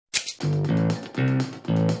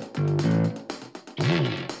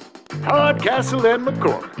Hardcastle and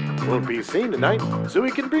McCormick will be seen tonight so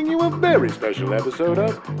we can bring you a very special episode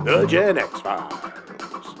of The Gen X Files.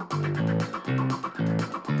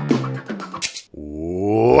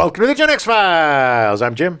 Welcome to The Gen X Files.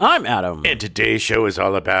 I'm Jim. I'm Adam. And today's show is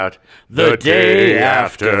all about The Day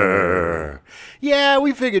After. Yeah,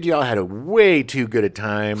 we figured y'all had a way too good a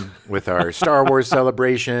time with our Star Wars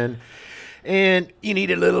celebration, and you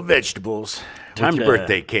needed little vegetables with your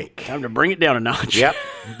birthday cake. Time to bring it down a notch. Yep,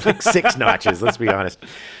 like 6 notches, let's be honest.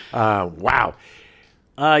 Wow.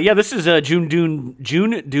 Yeah, this is June Doom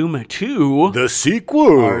 2. The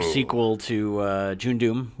sequel. Our sequel to June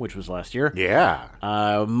Doom, which was last year. Yeah.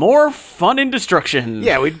 More fun and destruction.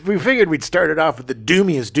 Yeah, we figured we'd start it off with the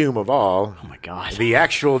doomiest doom of all. Oh, my God. The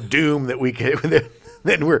actual doom that we could...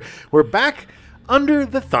 Then we're back under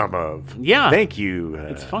the thumb of. Yeah. Thank you.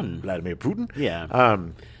 It's fun. Vladimir Putin. Yeah.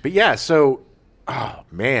 But yeah, so... Oh,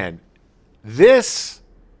 man. This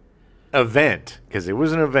event, because it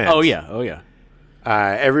was an event. Oh, yeah.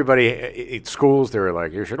 Everybody at schools, they were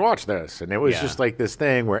like, you should watch this. And it was Yeah. just like this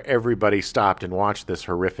thing where everybody stopped and watched this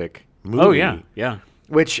horrific movie. Oh, yeah.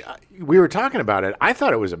 Which we were talking about it. I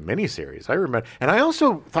thought it was a miniseries. I remember. And I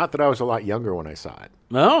also thought that I was a lot younger when I saw it.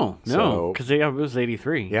 No, So- because it was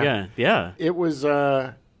 83. Yeah. Yeah. It was,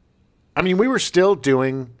 I mean, we were still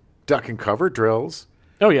doing duck and cover drills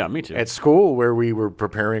Oh, yeah, me too. at school where we were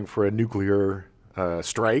preparing for a nuclear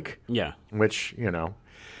strike, Yeah. which, you know,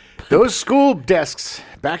 those school desks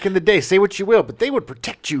back in the day, say what you will, but they would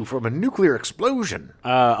protect you from a nuclear explosion.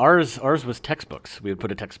 Ours was textbooks. We would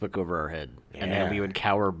put a textbook over our head, and Yeah. then we would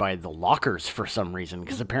cower by the lockers for some reason,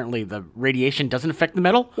 because apparently the radiation doesn't affect the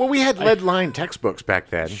metal. Well, we had lead-lined textbooks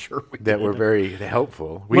back then that were very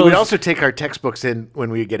helpful. We Well, would it's- also take our textbooks in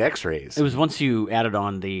when we would get x-rays. It was once you added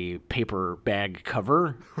on the paper bag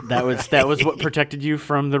cover that was what protected you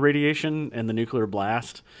from the radiation and the nuclear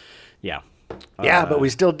blast. Yeah. Yeah, but we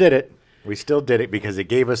still did it. We still did it because it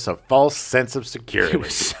gave us a false sense of security. It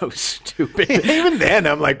was so stupid. Even then,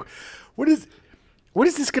 I'm like, what is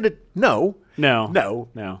this going to... No.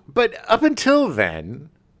 No. But up until then,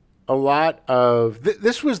 a lot of...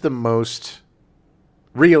 this was the most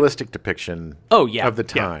realistic depiction Oh, yeah. of the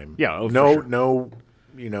time. Yeah, oh, for no, sure.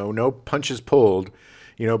 no, no punches pulled.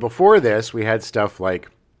 Before this, we had stuff like,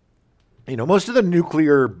 most of the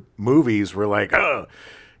nuclear movies were like,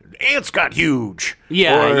 ants got huge.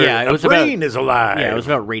 Yeah, or yeah. It a was brain is alive. Yeah, it was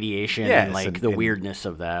about radiation Yes, and like and- the and- weirdness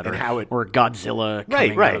of that, and how it- or Godzilla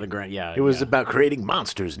coming right. out of the ground. Yeah, It was yeah. about creating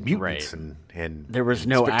monsters and mutants Right. and There was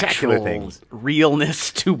no spectacular actual things.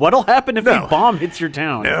 realness to what'll happen if No. a bomb hits your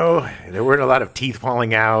town. No, there weren't a lot of teeth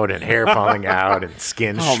falling out and hair falling out and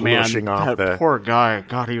skin Oh man, swooshing off that the. poor guy.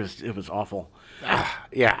 God, it was awful.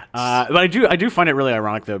 Yeah. But I do find it really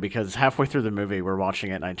ironic though, because halfway through the movie we're watching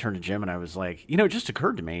it and I turned to Jim and I was like, it just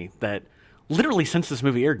occurred to me that literally since this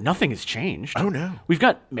movie aired, nothing has changed. Oh, no. We've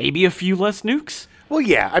got maybe a few less nukes. Well,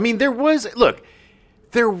 yeah. I mean, there was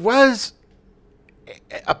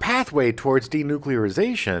a pathway towards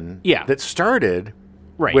denuclearization. Yeah. That started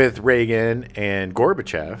Right. with Reagan and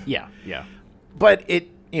Gorbachev. Yeah. But it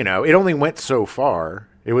only went so far.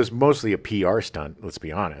 It was mostly a PR stunt. Let's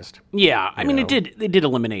be honest. Yeah, I mean, know. it did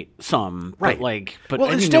eliminate some, Right. but well,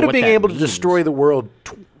 I didn't instead know of what being that able to means. destroy the world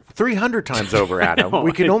 300 times over, Adam,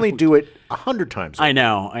 we can only do it 100 times over. I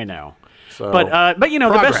know. So, But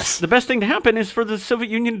progress. the best thing to happen is for the Soviet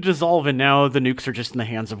Union to dissolve, and now the nukes are just in the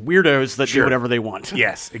hands of weirdos that do Sure. whatever they want.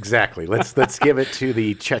 Yes, exactly. Let's give it to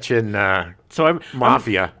the Chechen So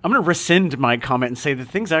mafia. I'm going to rescind my comment and say that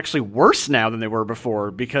things are actually worse now than they were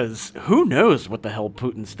before, because who knows what the hell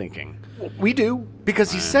Putin's thinking? We do,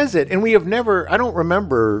 because he says it, and we have never... I don't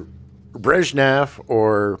remember Brezhnev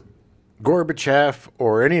or Gorbachev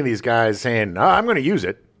or any of these guys saying, I'm going to use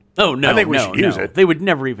it. Oh, no, I think we should use it. They would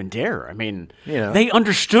never even dare. I mean, Yeah. they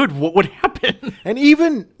understood what would happen. And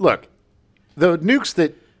even, look, the nukes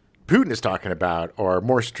that Putin is talking about are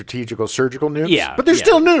more strategical, surgical nukes. Yeah, But they're yeah.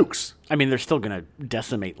 still nukes. I mean, they're still going to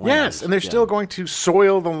decimate land. Yes, and they're still going to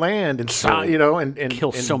soil the land and, and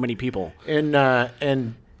kill and, so many people.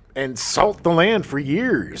 and salt the land for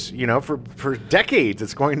years. For decades,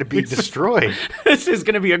 it's going to be destroyed. This is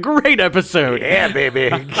going to be a great episode. Yeah, baby,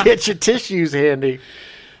 get your tissues handy.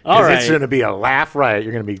 All 'Cause right. It's going to be a laugh riot.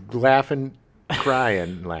 You're going to be laughing,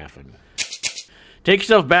 crying, laughing. Take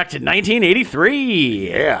yourself back to 1983.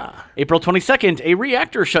 Yeah. April 22nd, a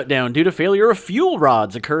reactor shutdown due to failure of fuel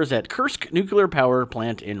rods occurs at Kursk nuclear power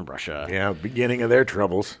plant in Russia. Yeah, beginning of their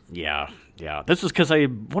troubles. Yeah. This was because I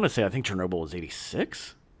think Chernobyl was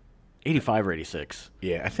 86? 85 or 86.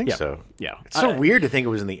 Yeah, I think so. Yeah. It's so weird to think it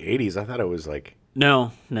was in the 80s. I thought it was like...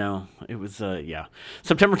 No. It was, yeah.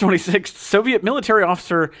 September 26th, Soviet military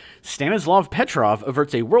officer Stanislav Petrov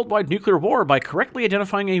averts a worldwide nuclear war by correctly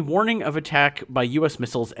identifying a warning of attack by U.S.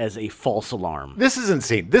 missiles as a false alarm. This is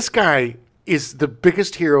insane. This guy is the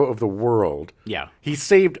biggest hero of the world. Yeah. He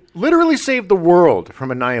literally saved the world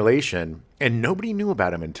from annihilation, and nobody knew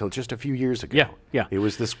about him until just a few years ago. Yeah. It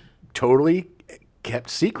was this totally kept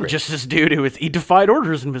secret. Just this dude he defied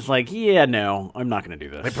orders and was like, yeah, no, I'm not going to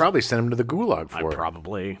do this. They probably sent him to the gulag for it.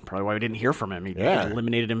 Probably why we didn't hear from him. He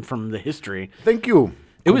eliminated him from the history. Thank you,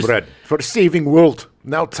 comrade, for saving world.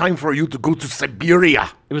 Now time for you to go to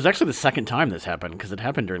Siberia. It was actually the second time this happened, because it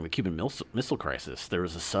happened during the Cuban Missile Crisis. There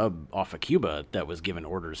was a sub off of Cuba that was given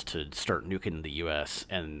orders to start nuking the U.S.,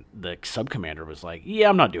 and the sub commander was like, yeah,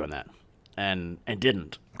 I'm not doing that, and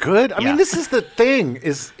didn't. Good. I mean, this is the thing,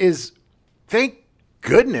 is thank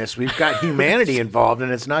goodness we've got humanity involved,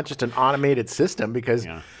 and it's not just an automated system, because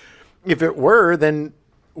if it were, then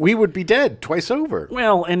we would be dead twice over.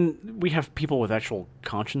 Well, and we have people with actual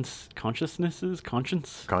consciences,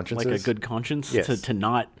 like a good conscience, to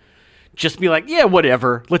not just be like, yeah,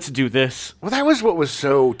 whatever, let's do this. Well, that was what was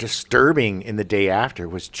so disturbing in the day after,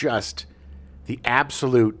 was just the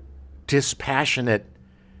absolute dispassionate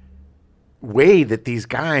way that these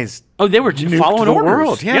guys they were following the orders.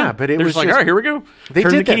 World. Yeah, but it was like, just, all right, here we go. They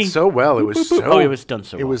did that so well. It was so. It was done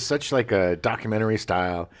so well. It was such like a documentary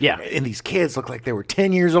style. Yeah, and these kids looked like they were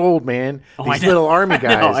 10 years old, man. These I know. little army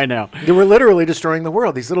guys. I know. They were literally destroying the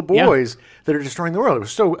world. These little boys that are destroying the world.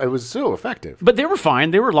 It was so effective. But they were fine.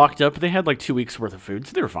 They were locked up. They had like 2 weeks worth of food,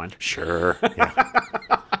 so they were fine. Sure.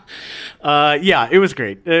 Yeah. It was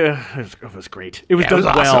great. It was great. It was done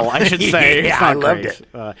well, awesome. I should say. Yeah, I loved it.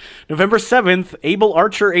 November 7th, Able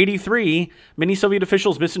Archer 83. Many Soviet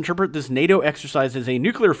officials misinterpret this NATO exercise as a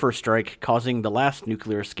nuclear first strike, causing the last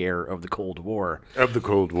nuclear scare of the Cold War.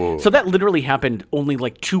 So that literally happened only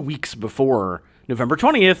like 2 weeks before November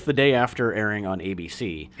 20th, the day after airing on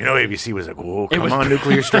ABC. You know, ABC was like, "Oh, come on,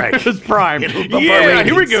 nuclear strike." It was prime. Yeah,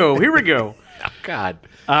 here we go. Oh, God.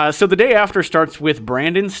 So the day after starts with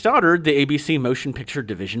Brandon Stoddard, the ABC Motion Picture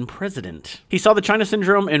Division president. He saw the China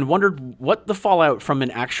Syndrome and wondered what the fallout from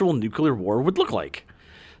an actual nuclear war would look like.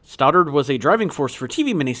 Stoddard was a driving force for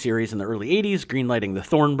TV miniseries in the early 80s, greenlighting The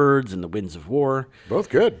Thornbirds and The Winds of War. Both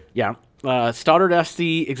good. Yeah. Stoddard asked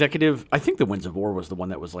the executive, I think The Winds of War was the one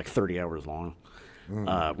that was like 30 hours long.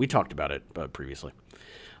 We talked about it previously.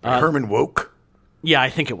 Herman Woke? Yeah, I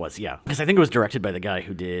think it was, yeah. Because I think it was directed by the guy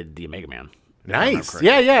who did The Omega Man. Nice.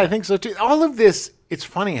 Yeah, I think so too. All of this, it's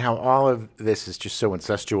funny how all of this is just so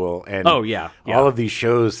incestual. And all of these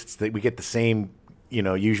shows, that we get the same,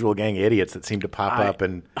 usual gang of idiots that seem to pop up.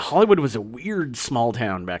 And Hollywood was a weird small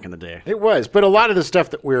town back in the day. It was. But a lot of the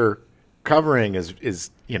stuff that we're covering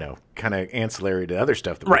is kind of ancillary to other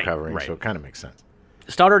stuff that we're covering. So it kind of makes sense.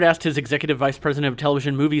 Stoddard asked his executive vice president of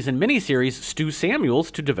television, movies, and miniseries, Stu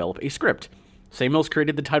Samuels, to develop a script. Samuels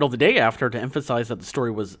created the title the day after to emphasize that the story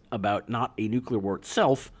was about not a nuclear war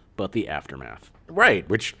itself, but the aftermath. Right,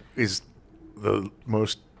 which is the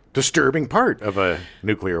most disturbing part of a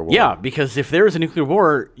nuclear war. Yeah, because if there is a nuclear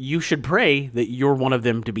war, you should pray that you're one of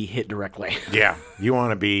them to be hit directly. Yeah, you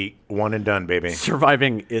want to be one and done, baby.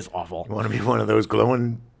 Surviving is awful. You want to be one of those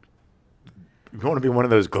glowing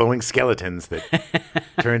skeletons that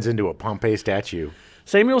turns into a Pompeii statue.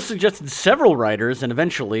 Samuel suggested several writers, and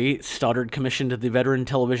eventually Stoddard commissioned the veteran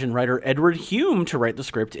television writer Edward Hume to write the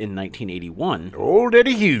script in 1981. Old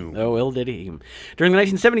Eddie Hume. Oh, old Eddie Hume. During the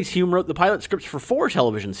 1970s, Hume wrote the pilot scripts for 4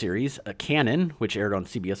 television series, A Cannon, which aired on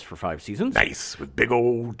CBS for 5 seasons. Nice, with big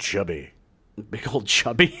old Chubby. Big old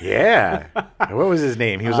Chubby? Yeah. What was his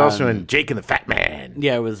name? He was also in Jake and the Fat Man.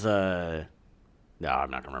 Yeah, it was... No,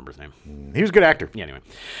 I'm not going to remember his name. He was a good actor. Yeah, anyway.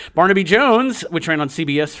 Barnaby Jones, which ran on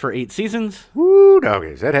CBS for 8 seasons. Woo,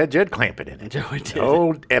 doggies. That had Jed Clampett in it. It did.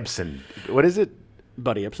 Old Epson. What is it?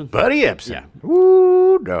 Buddy Epson. Buddy Epson. Yeah.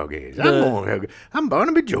 Woo, doggies. I'm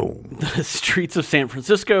Barnaby Jones. The Streets of San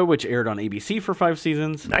Francisco, which aired on ABC for 5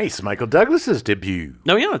 seasons. Nice. Michael Douglas's debut.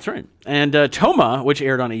 Oh, yeah, that's right. And Toma, which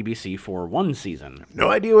aired on ABC for 1 season. No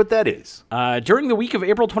idea what that is. During the week of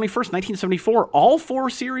April 21st, 1974, all 4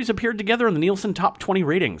 series appeared together in the Nielsen Top 20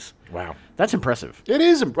 ratings. Wow. That's impressive. It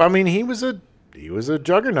is. I mean, he was a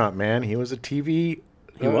juggernaut, man. He was a TV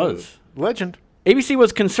legend. ABC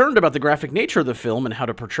was concerned about the graphic nature of the film and how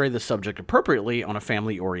to portray the subject appropriately on a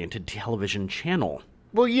family-oriented television channel.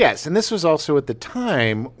 Well, yes, and this was also at the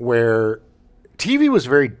time where TV was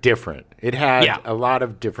very different. It had a lot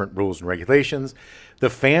of different rules and regulations. The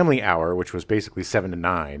family hour, which was basically 7 to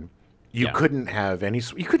 9, you couldn't have any...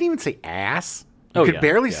 You couldn't even say ass. You could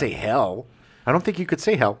barely say hell. I don't think you could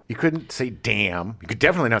say hell. You couldn't say damn. You could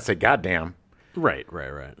definitely not say goddamn. Right.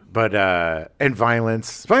 But and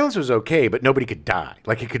violence was okay, but nobody could die.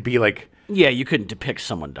 Like it could be like you couldn't depict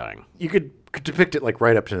someone dying. You could depict it like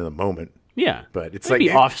right up to the moment. Yeah, but it's maybe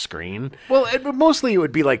off screen. Well, mostly it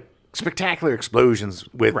would be like spectacular explosions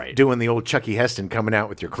with doing the old Chucky Heston coming out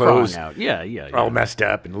with your clothes out. Yeah. all messed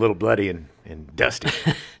up and a little bloody and dusty.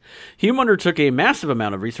 Hume undertook a massive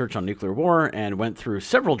amount of research on nuclear war and went through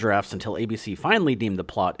several drafts until ABC finally deemed the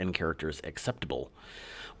plot and characters acceptable.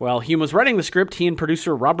 While Hume was writing the script, he and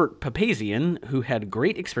producer Robert Papazian, who had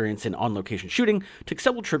great experience in on-location shooting, took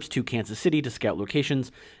several trips to Kansas City to scout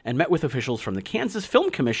locations and met with officials from the Kansas Film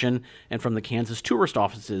Commission and from the Kansas tourist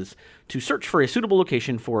offices to search for a suitable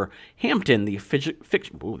location for Hampton, the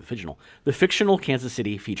fictional Kansas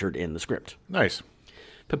City featured in the script. Nice.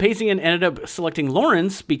 Papazian ended up selecting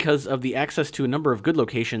Lawrence because of the access to a number of good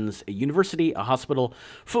locations, a university, a hospital,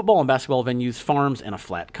 football and basketball venues, farms, and a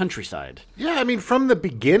flat countryside. Yeah, I mean, from the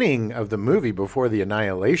beginning of the movie, before the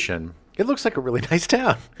annihilation, it looks like a really nice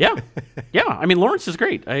town. Yeah. I mean, Lawrence is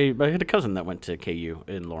great. I had a cousin that went to KU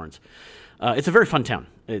in Lawrence. It's a very fun town.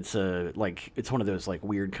 It's it's one of those like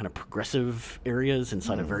weird kind of progressive areas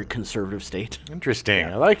inside a very conservative state. Interesting.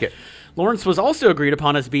 I like it. Lawrence was also agreed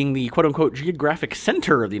upon as being the quote-unquote geographic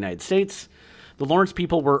center of the United States. The Lawrence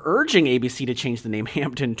people were urging ABC to change the name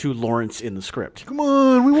Hampton to Lawrence in the script. Come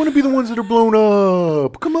on, we want to be the ones that are blown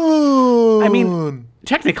up. Come on. I mean,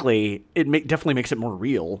 technically, it definitely makes it more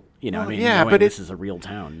real. You know, but this is a real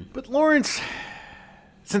town. But Lawrence,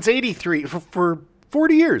 since '83, for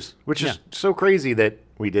 40 years, which is so crazy that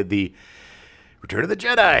we did the Return of the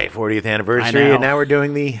Jedi 40th anniversary, and now we're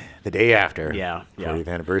doing the day after 40th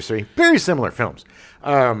anniversary. Very similar films.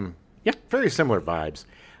 Very similar vibes.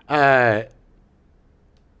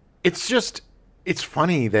 It's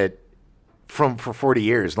funny that for 40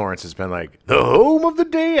 years, Lawrence has been like, the home of the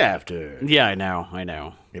day after. Yeah, I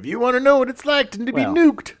know. If you want to know what it's like to be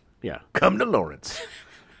nuked, come to Lawrence.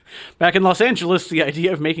 Back in Los Angeles, the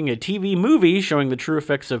idea of making a TV movie showing the true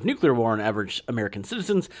effects of nuclear war on average American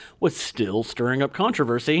citizens was still stirring up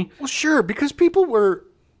controversy. Well, sure, because people were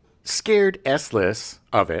scared S-less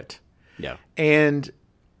of it. Yeah. And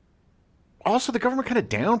also the government kind of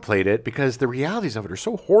downplayed it because the realities of it are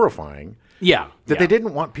so horrifying. Yeah. That they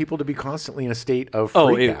didn't want people to be constantly in a state of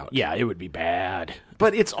freak out. Yeah, it would be bad.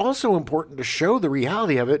 But it's also important to show the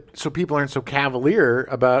reality of it so people aren't so cavalier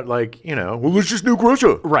about, like, well, let's just nuke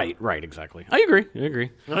Russia. Right, exactly. I agree.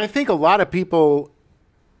 And I think a lot of people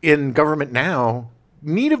in government now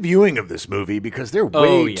need a viewing of this movie because they're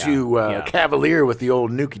way too cavalier with the old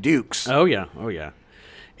nukey dukes. Oh, yeah.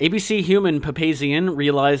 ABC, Hume, and Papazian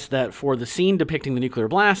realized that for the scene depicting the nuclear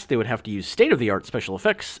blast, they would have to use state-of-the-art special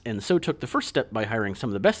effects, and so took the first step by hiring some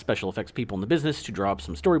of the best special effects people in the business to draw up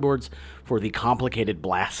some storyboards for the complicated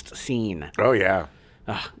blast scene. Oh, yeah.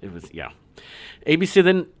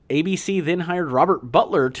 ABC then hired Robert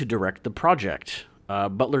Butler to direct the project.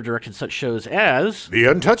 Butler directed such shows as The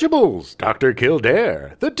Untouchables, Dr.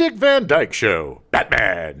 Kildare, The Dick Van Dyke Show,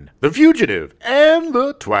 Batman, The Fugitive, and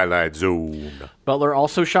The Twilight Zone. Butler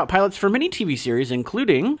also shot pilots for many TV series,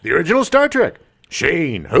 including the original Star Trek,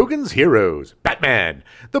 Shane, Hogan's Heroes, Batman,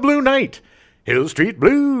 The Blue Knight, Hill Street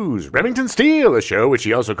Blues, Remington Steele, a show which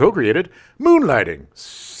he also co-created, Moonlighting,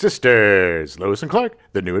 Sisters, Lois and Clark,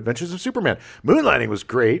 The New Adventures of Superman. Moonlighting was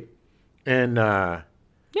great, and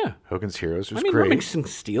Hogan's Heroes was great. Remington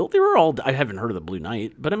Steele, they were all, I haven't heard of The Blue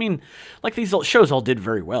Knight, but I mean, like these shows all did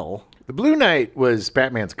very well. The Blue Knight was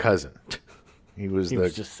Batman's cousin. He was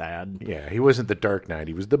just sad. Yeah, he wasn't the Dark Knight.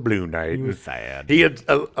 He was the Blue Knight. He was sad. He had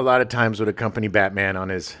a lot of times would accompany Batman on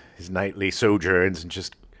his nightly sojourns and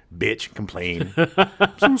just bitch and complain.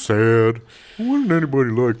 So sad. Why didn't anybody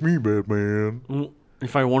like me, Batman? Well,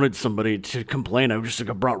 if I wanted somebody to complain, I would just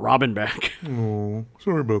have brought Robin back. Oh,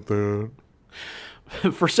 sorry about that.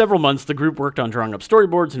 For several months, the group worked on drawing up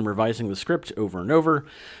storyboards and revising the script over and over.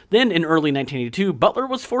 Then, in early 1982, Butler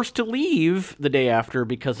was forced to leave the day after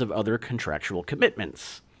because of other contractual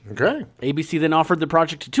commitments. Okay. ABC then offered the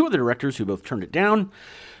project to two other directors who both turned it down.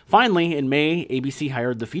 Finally, in May, ABC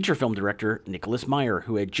hired the feature film director, Nicholas Meyer,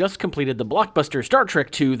 who had just completed the blockbuster Star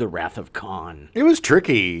Trek II, The Wrath of Khan. It was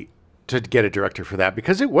tricky to get a director for that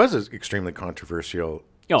because it was an extremely controversial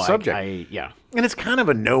subject. And it's kind of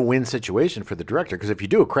a no-win situation for the director because if you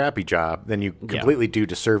do a crappy job, then you completely do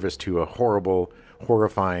disservice to a horrible,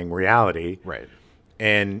 horrifying reality. Right.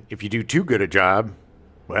 And if you do too good a job,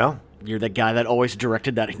 well, you're the guy that always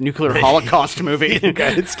directed that nuclear holocaust movie. The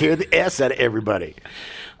guy that scared the ass out of everybody.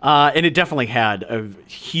 And it definitely had a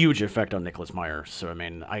huge effect on Nicholas Meyer. So, I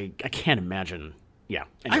mean, I can't imagine. Yeah.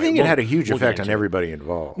 Anyway, I think it had a huge effect on everybody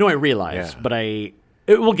involved. No, I realize. But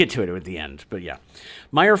We'll get to it at the end, but yeah.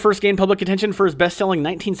 Meyer first gained public attention for his best-selling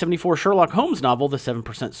 1974 Sherlock Holmes novel, The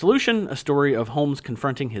 7% Solution, a story of Holmes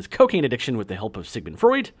confronting his cocaine addiction with the help of Sigmund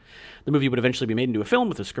Freud. The movie would eventually be made into a film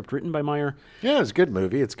with a script written by Meyer. Yeah, it's a good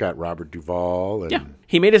movie. It's got Robert Duvall. And... Yeah.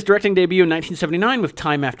 He made his directing debut in 1979 with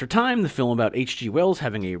Time After Time, the film about H.G. Wells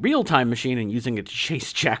having a real time machine and using it to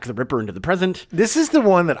chase Jack the Ripper into the present. This is the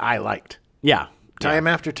one that I liked. Yeah. Time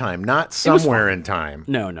After Time, not Somewhere in Time.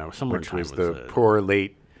 No, Somewhere in Time was the poor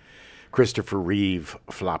late Christopher Reeve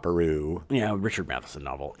flopperoo. Yeah, Richard Matheson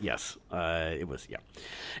novel. Yes, it was, yeah.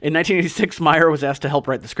 In 1986, Meyer was asked to help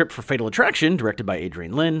write the script for Fatal Attraction, directed by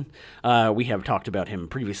Adrian Lyne. We have talked about him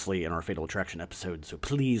previously in our Fatal Attraction episode, so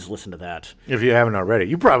please listen to that. If you haven't already.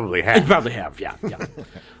 You probably have. You probably have, yeah.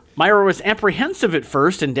 Meyer was apprehensive at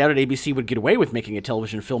first and doubted ABC would get away with making a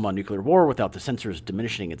television film on nuclear war without the censors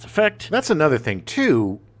diminishing its effect. That's another thing,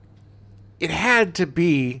 too. It had to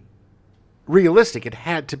be realistic. It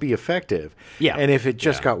had to be effective. Yeah. And if it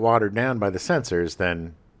just got watered down by the censors,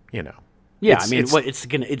 then, you know. Yeah,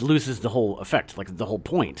 it loses the whole effect. Like, the whole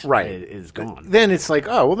point is gone. Then it's like,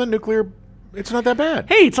 oh, well, then nuclear, it's not that bad.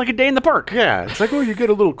 Hey, it's like a day in the park. Yeah. It's like, oh, you get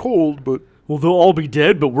a little cold, but... Well, they'll all be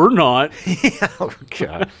dead, but we're not. Yeah, oh,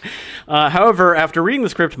 God. However, after reading the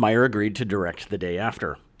script, Meyer agreed to direct the day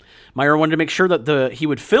after. Meyer wanted to make sure that he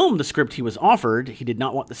would film the script he was offered. He did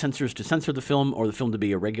not want the censors to censor the film or the film to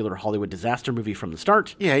be a regular Hollywood disaster movie from the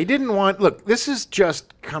start. Yeah, he didn't want... Look, this is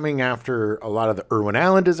just coming after a lot of the Irwin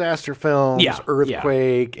Allen disaster films,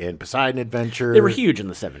 Earthquake and Poseidon Adventure. They were huge in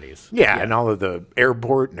the 70s. Yeah, and all of the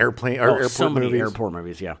airport and airport so many movies. Airport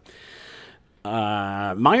movies, yeah.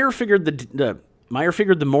 Meyer figured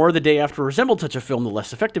the more the day after resembled such a film, the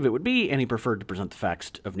less effective it would be, and he preferred to present the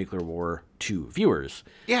facts of nuclear war to viewers.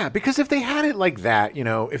 Yeah, because if they had it like that, you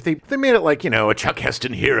know, if they made it like, you know, a Chuck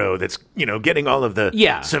Heston hero that's, you know, getting all of the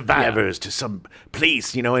survivors to some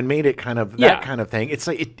place, you know, and made it kind of that kind of thing, it's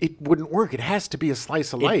like it wouldn't work. It has to be a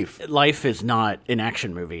slice of life. Life is not an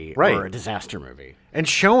action movie or a disaster movie. And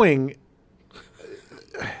showing,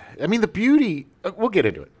 I mean, the beauty, we'll get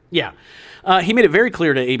into it. Yeah. He made it very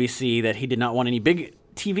clear to ABC that he did not want any big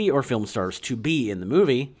TV or film stars to be in the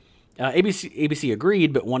movie. ABC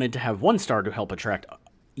agreed, but wanted to have one star to help attract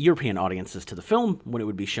European audiences to the film when it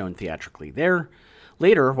would be shown theatrically there.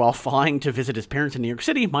 Later, while flying to visit his parents in New York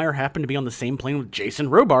City, Meyer happened to be on the same plane with Jason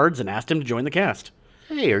Robards and asked him to join the cast.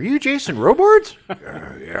 Hey, are you Jason Robards?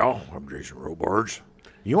 Yeah, I'm Jason Robards.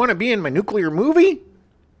 You want to be in my nuclear movie?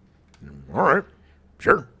 All right,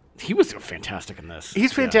 sure. He was fantastic in this.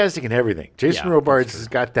 He's fantastic in everything. Jason Robards has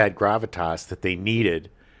got that gravitas that they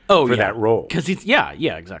needed for that role. Because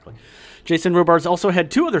exactly. Jason Robards also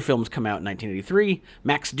had two other films come out in 1983.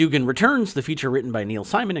 Max Dugan Returns, the feature written by Neil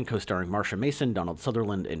Simon and co-starring Marsha Mason, Donald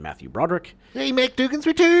Sutherland, and Matthew Broderick. Hey, Max Dugan's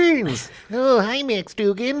Returns. Oh, hi, Max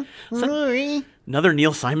Dugan. Hi. Another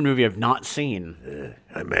Neil Simon movie I've not seen.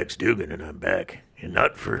 I'm Max Dugan, and I'm back. And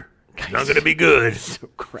not going to be good. So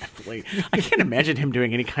crappily. I can't imagine him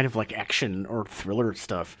doing any kind of like action or thriller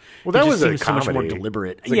stuff. Well, that was a so comedy. Much more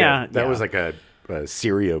deliberate. Like that was like a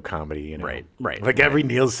serio comedy, you know. Right. Like every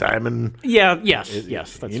Neil Simon. Yeah, yes.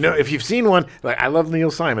 That's true. If you've seen one, like I love Neil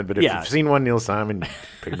Simon, but if you've seen one Neil Simon,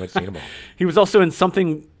 you've pretty much seen them all. He was also in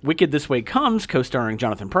Something Wicked This Way Comes, co-starring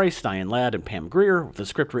Jonathan Pryce, Diane Ladd, and Pam Grier, with a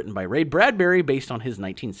script written by Ray Bradbury based on his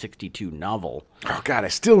 1962 novel. Oh, God, I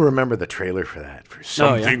still remember the trailer for that. For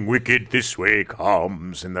Something Wicked This Way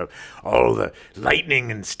Comes, and all the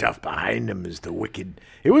lightning and stuff behind him is the wicked.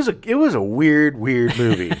 It was a weird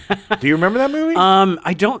movie. Do you remember that movie?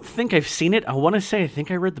 I don't think I've seen it. I want to say I think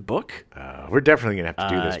I read the book. We're definitely going to have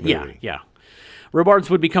to do this movie. Yeah. Robards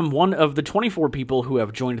would become one of the 24 people who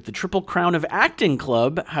have joined the Triple Crown of Acting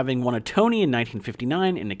Club, having won a Tony in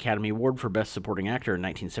 1959, an Academy Award for Best Supporting Actor in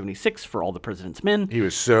 1976 for All the President's Men. He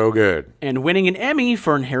was so good. And winning an Emmy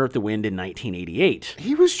for Inherit the Wind in 1988.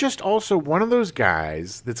 He was just also one of those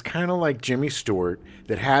guys that's kind of like Jimmy Stewart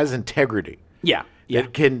that has integrity. Yeah.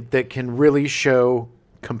 That can really show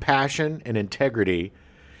compassion and integrity.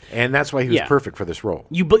 And that's why he was perfect for this role.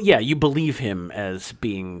 You believe him as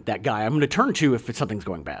being that guy I'm going to turn to if something's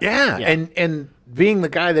going bad. Yeah. And being the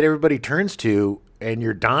guy that everybody turns to and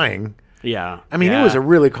you're dying. Yeah. I mean, it was a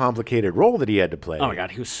really complicated role that he had to play. Oh, my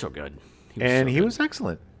God. He was so good. He was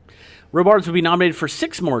excellent. Robards would be nominated for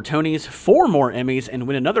 6 more Tonys, 4 more Emmys, and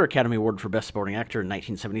win another Academy Award for Best Supporting Actor in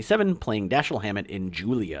 1977, playing Dashiell Hammett in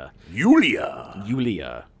Julia.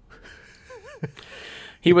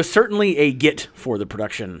 He was certainly a get for the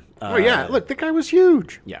production. Look, the guy was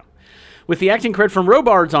huge. Yeah. With the acting cred from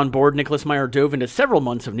Robards on board, Nicholas Meyer dove into several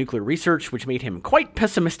months of nuclear research, which made him quite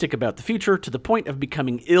pessimistic about the future, to the point of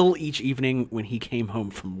becoming ill each evening when he came home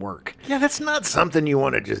from work. Yeah, that's not something you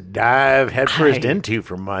want to just dive headfirst into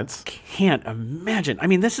for months. Can't imagine. I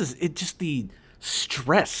mean, this is just the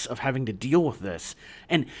stress of having to deal with this,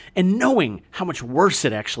 and knowing how much worse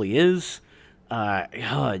it actually is.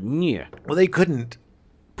 Yeah. Well, they couldn't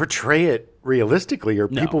portray it realistically, or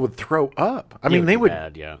people would throw up. I mean, they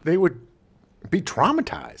would be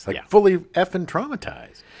traumatized, like fully effing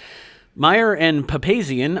traumatized. Meyer and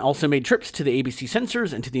Papazian also made trips to the ABC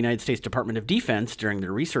censors and to the United States Department of Defense during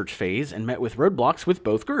their research phase and met with roadblocks with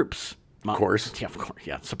both groups. Of course. Yeah, of course.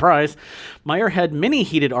 Yeah, surprise. Meyer had many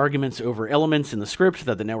heated arguments over elements in the script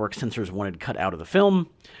that the network censors wanted cut out of the film.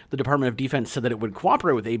 The Department of Defense said that it would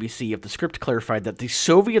cooperate with ABC if the script clarified that the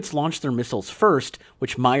Soviets launched their missiles first,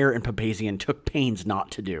 which Meyer and Papazian took pains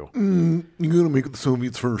not to do. You gotta make it the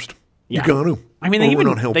Soviets first. Yeah. You gotta. I mean,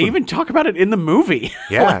 they even talk about it in the movie.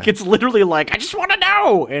 Yeah. Like, it's literally like, I just want to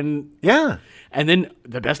know. And yeah. And then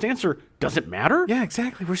the best answer, does it matter? Yeah,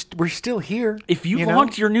 exactly. We're still here. If you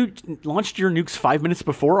launched your nukes 5 minutes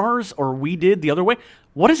before ours, or we did the other way,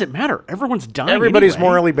 what does it matter? Everyone's dying. Everybody's anyway.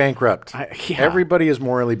 morally bankrupt. Yeah. Everybody is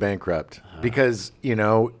morally bankrupt because,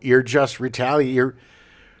 you're just retaliating.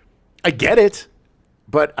 I get it,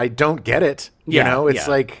 but I don't get it. It's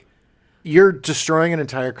like you're destroying an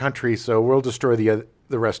entire country, so we'll destroy the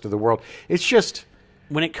rest of the world. It's just,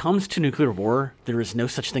 when it comes to nuclear war, there is no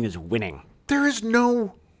such thing as winning. There is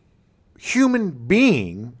no human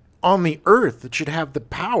being on the earth that should have the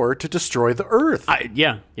power to destroy the earth.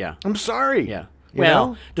 Yeah. I'm sorry. Yeah.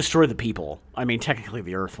 Well, destroy the people. I mean, technically,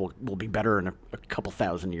 the earth will be better in a couple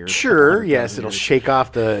thousand years. Sure, yes, it'll shake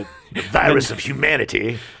off the virus of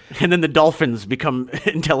humanity. And then the dolphins become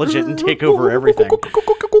intelligent and take over everything.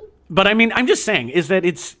 But I mean, I'm just saying, is that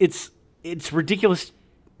it's ridiculous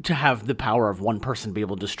to have the power of one person be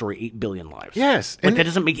able to destroy 8 billion lives. Yes. Like, that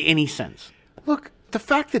doesn't make any sense. Look, the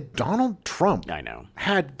fact that Donald Trump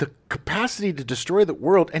had the capacity to destroy the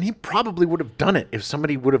world, and he probably would have done it if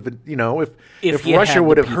somebody would have, if Russia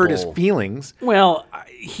would have hurt his feelings. Well,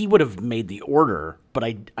 he would have made the order, but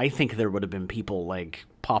I think there would have been people like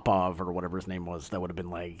Popov or whatever his name was that would have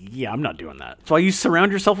been like, yeah, I'm not doing that. That's why you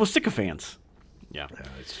surround yourself with sycophants. Yeah.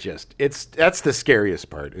 That's the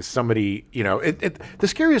scariest part is somebody, the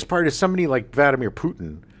scariest part is somebody like Vladimir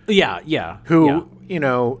Putin. Yeah. Who,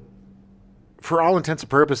 for all intents and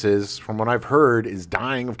purposes, from what I've heard, is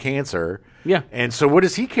dying of cancer. Yeah. And so what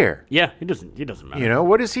does he care? Yeah, he doesn't matter.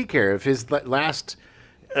 What does he care if his last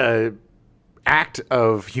act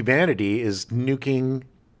of humanity is nuking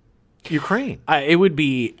Ukraine? It would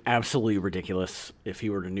be absolutely ridiculous if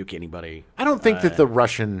he were to nuke anybody. I don't think that the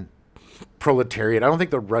Russian proletariat, I don't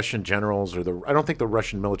think the Russian generals I don't think the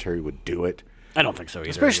Russian military would do it. I don't think so either.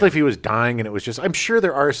 Especially if he was dying and it was just, I'm sure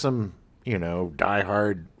there are some,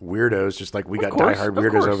 diehard weirdos, just like we got diehard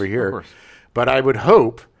weirdos over here. But I would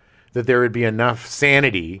hope that there would be enough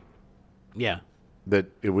sanity that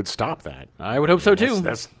it would stop that. I would hope so too.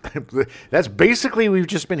 That's basically, we've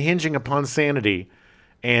just been hinging upon sanity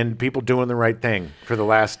and people doing the right thing for the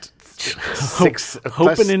last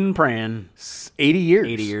hoping and praying. 80 years.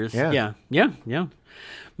 80 years. Yeah.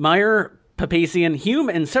 Meyer, Papazian, Hume,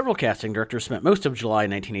 and several casting directors spent most of July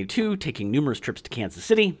 1982 taking numerous trips to Kansas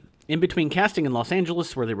City. In between casting in Los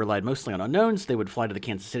Angeles, where they relied mostly on unknowns, they would fly to the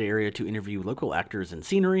Kansas City area to interview local actors and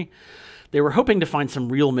scenery. They were hoping to find some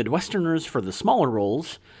real Midwesterners for the smaller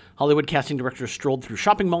roles. Hollywood casting directors strolled through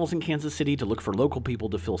shopping malls in Kansas City to look for local people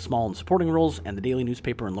to fill small and supporting roles, and the Daily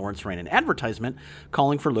newspaper in Lawrence ran an advertisement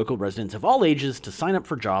calling for local residents of all ages to sign up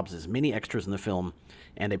for jobs as mini extras in the film,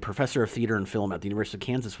 and a professor of theater and film at the University of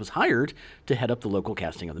Kansas was hired to head up the local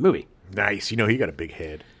casting of the movie. Nice. He got a big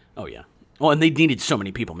head. Oh, yeah. Well, and they needed so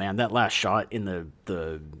many people, man. That last shot in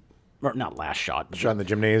or not last shot. Shot in the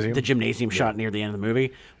gymnasium? The gymnasium shot near the end of the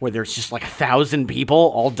movie where there's just like 1,000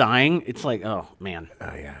 people all dying. It's like, oh, man.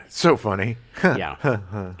 Oh, yeah. So funny. Yeah.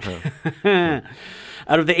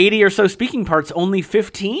 Out of the 80 or so speaking parts, only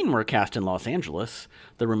 15 were cast in Los Angeles.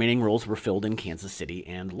 The remaining roles were filled in Kansas City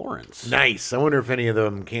and Lawrence. Nice. I wonder if any of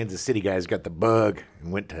them Kansas City guys got the bug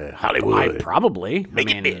and went to Hollywood. Probably. Make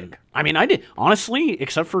it big. I mean, I did. Honestly,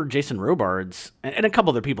 except for Jason Robards and a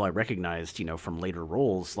couple other people I recognized, from later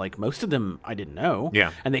roles, like most of them I didn't know.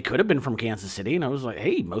 Yeah. And they could have been from Kansas City, and I was like,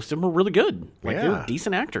 hey, most of them were really good. Like, they're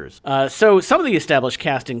decent actors. So some of the established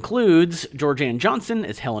cast includes George Ann Johnson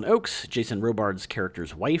as Helen Oakes, Jason Robards' character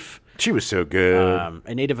character's wife. She was so good.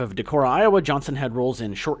 A native of Decorah, Iowa, Johnson had roles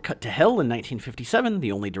in Shortcut to Hell in 1957,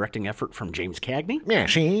 the only directing effort from James Cagney. Yeah,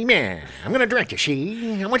 I'm going to direct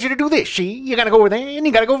you, I want you to do this, you got to go over there, and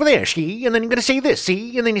you got to go over there, and then you got to say this,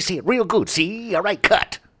 and then you say it real good, all right,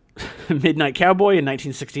 cut. Midnight Cowboy in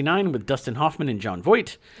 1969 with Dustin Hoffman and Jon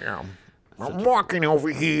Voight. Yeah. I'm walking over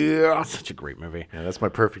here. Such a great movie. Yeah, that's my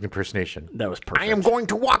perfect impersonation. That was perfect. I am going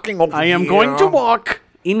to walking over here. I am going to walk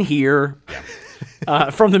in here. Yeah.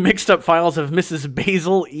 From the mixed up files of Mrs.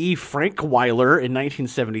 Basil E. Frankweiler in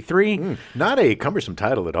 1973. Not a cumbersome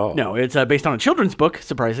title at all. No, it's based on a children's book,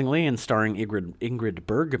 surprisingly, and starring Ingrid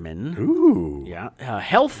Bergman. Ooh. Yeah.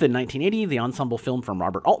 Health in 1980, the ensemble film from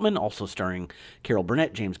Robert Altman, also starring Carol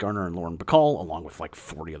Burnett, James Garner, and Lauren Bacall, along with like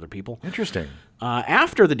 40 other people. Interesting.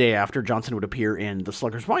 After The Day After, Johnson would appear in The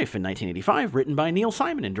Slugger's Wife in 1985, written by Neil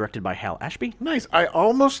Simon and directed by Hal Ashby. Nice. I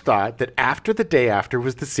almost thought that After the Day After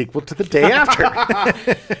was the sequel to The Day After.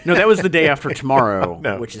 No, that was The Day After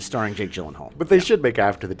Tomorrow, which is starring Jake Gyllenhaal. But they should make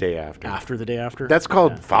After the Day After. After the Day After? That's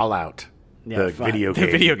called Fallout, the video game.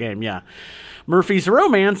 The video game, yeah. Murphy's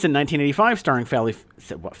Romance in 1985, starring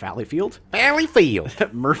Valleyfield?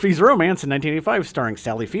 Valleyfield. Murphy's Romance in 1985, starring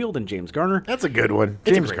Sally Field and James Garner. That's a good one.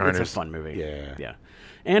 It's a fun movie. Yeah.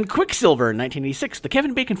 And Quicksilver in 1986, the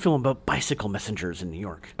Kevin Bacon film about bicycle messengers in New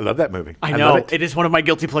York. I love that movie. I know. Love it. It is one of my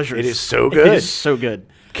guilty pleasures. It is so good. It is so good.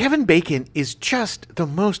 Kevin Bacon is just the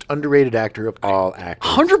most underrated actor of all actors.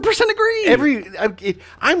 100% agree.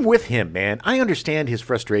 I'm with him, man. I understand his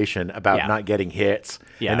frustration about not getting hits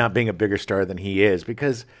and not being a bigger star than he is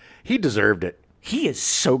because he deserved it. He is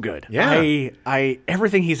so good. Yeah.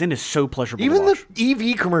 Everything he's in is so pleasurable Even to watch. the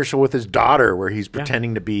EV commercial with his daughter where he's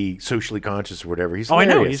pretending to be socially conscious or whatever. He's I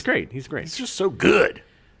hilarious. know. He's great. He's just so good.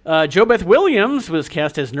 Jo Beth Williams was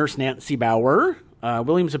cast as Nurse Nancy Bauer.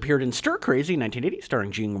 Williams appeared in Stir Crazy in 1980,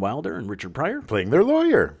 starring Gene Wilder and Richard Pryor. Playing their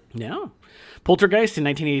lawyer. Yeah. Poltergeist in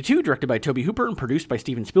 1982, directed by Tobe Hooper and produced by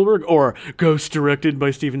Steven Spielberg, or ghost directed by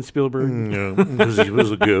Steven Spielberg. No, because he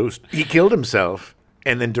was a ghost. He killed himself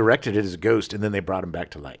and then directed it as a ghost, and then they brought him back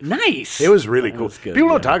to life. Nice. It was really cool. Good, People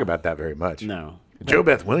don't talk about that very much. No. Jo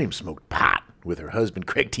Beth Williams smoked pot with her husband,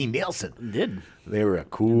 Craig T. Nelson. Did. They were a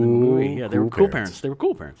cool, yeah, they were cool parents. They were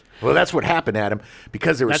cool parents. Well, that's what happened, Adam.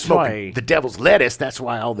 Because they were smoking the devil's lettuce, that's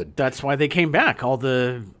why they came back. All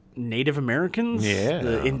the Native Americans,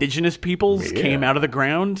 the indigenous peoples came out of the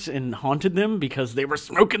ground and haunted them because they were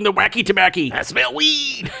smoking the wacky tobacco. I smell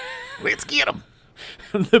weed. Let's get them.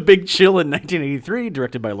 The Big Chill in 1983,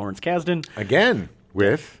 directed by Lawrence Kasdan. Again,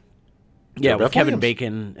 with Kevin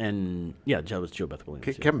Bacon and Jo Beth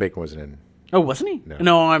Williams. Kevin Bacon wasn't in. Oh, wasn't he?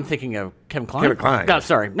 No, I'm thinking of Kevin Kline. Kevin Kline. God,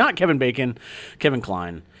 sorry, not Kevin Bacon. Kevin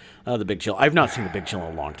Kline. The Big Chill. I've not seen The Big Chill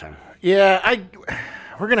in a long time. Yeah,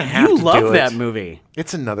 we're gonna have to do it. You love that movie.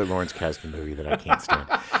 It's another Lawrence Kasdan movie that I can't stand.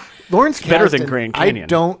 Lawrence Kasdan, better than Grand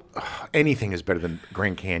Canyon. Anything is better than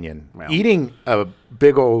Grand Canyon. Well, eating a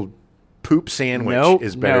big old poop sandwich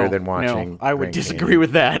is better than watching. No, I would disagree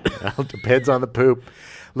with that. Well, depends on the poop.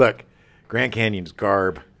 Look, Grand Canyon's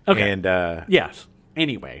garb. Okay. And yes.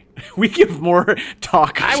 Anyway, we give more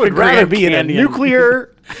talk. I would rather be in a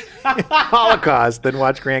nuclear holocaust than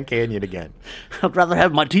watch Grand Canyon again. I'd rather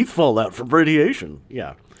have my teeth fall out from radiation.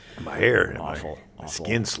 Yeah. My hair, awful. My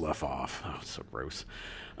skin slough off. Oh, so gross.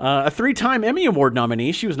 A 3-time Emmy Award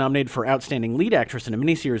nominee, she was nominated for Outstanding Lead Actress in a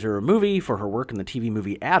Miniseries or a Movie for her work in the TV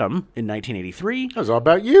movie Adam in 1983. That was all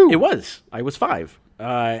about you. It was. I was 5.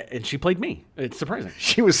 And she played me. It's surprising.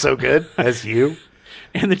 She was so good as you.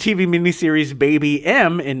 And the TV miniseries Baby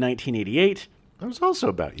M in 1988. That was also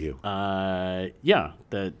about you. Yeah.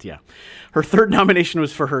 Her third nomination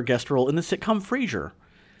was for her guest role in the sitcom Frasier.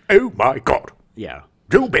 Oh, my God. Yeah.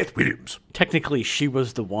 Jo Beth Williams. Technically, she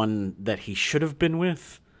was the one that he should have been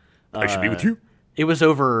with. I should be with you. It was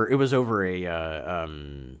over a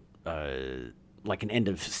like an end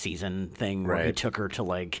of season thing where he took her to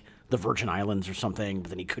like the Virgin Islands or something, but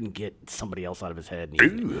then he couldn't get somebody else out of his head.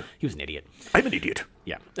 And he was an idiot. I'm an idiot.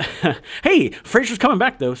 Yeah. Hey, Frasier's coming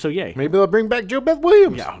back though, so yay. Maybe they'll bring back Jo Beth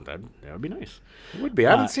Williams. Yeah, that would be nice. It would be.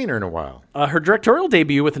 I haven't seen her in a while. Her directorial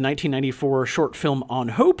debut with the 1994 short film On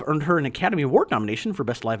Hope earned her an Academy Award nomination for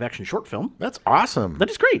Best Live Action Short Film. That's awesome. That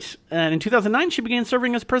is great. And in 2009, she began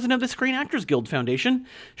serving as president of the Screen Actors Guild Foundation.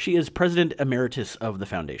 She is president emeritus of the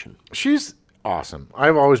foundation. She's awesome.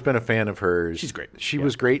 I've always been a fan of hers. She's great. She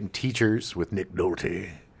was great in Teachers with Nick Nolte.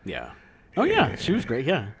 Yeah. Oh, yeah. She was great,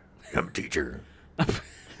 yeah. I'm a teacher.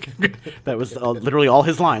 That was literally all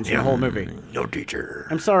his lines in the whole movie. No teacher.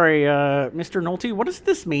 I'm sorry, Mr. Nolte, what does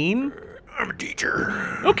this mean? I'm a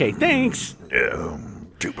teacher. Okay, thanks. 2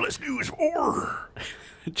 + 2 is 4.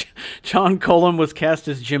 John Cullum was cast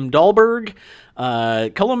as Jim Dahlberg.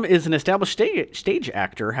 Cullum is an established stage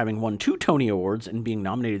actor, having won 2 Tony Awards and being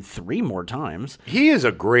nominated 3 more times. He is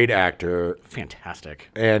a great actor. Fantastic.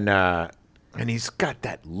 And he's got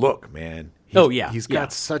that look, man. He's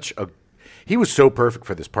got such a... He was so perfect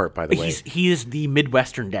for this part, by the way. He is the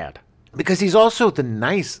Midwestern dad. Because he's also the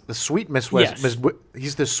sweet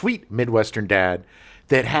he's the sweet Midwestern dad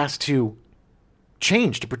that has to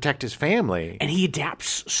change to protect his family. And he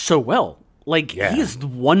adapts so well. Like, he is the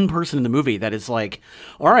one person in the movie that is like,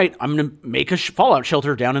 all right, I'm going to make a fallout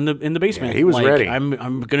shelter down in the basement. Yeah, he was ready. I'm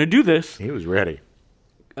going to do this. He was ready.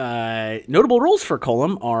 Notable roles for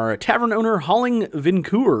Cullum are tavern owner Holling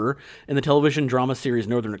Vincour in the television drama series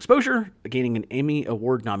Northern Exposure, gaining an Emmy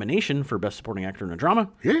Award nomination for Best Supporting Actor in a Drama.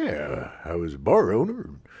 Yeah, I was a bar owner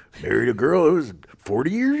and married a girl who was 40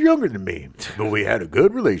 years younger than me, but we had a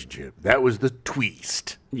good relationship. That was the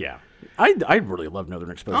twist. Yeah. I really love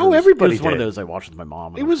Northern Exposure. Oh, everybody It was did. one of those I watched with my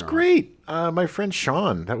mom. It was great. My friend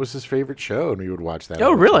Sean, that was his favorite show, and we would watch that.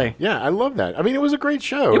 Oh, really? Yeah, I love that. I mean, it was a great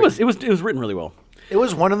show. It was written really well. It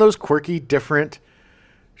was one of those quirky, different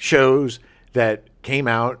shows that came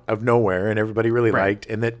out of nowhere and everybody really liked,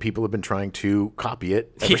 and that people have been trying to copy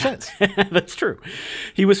it ever since. That's true.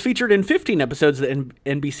 He was featured in 15 episodes of the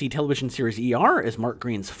NBC television series ER as Mark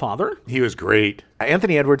Green's father. He was great.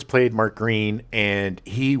 Anthony Edwards played Mark Green, and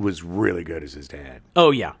he was really good as his dad.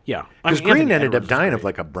 Oh, yeah, yeah. Because Green ended up dying of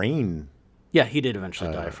like a brain... Yeah, he did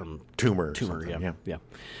eventually die from tumor, yeah.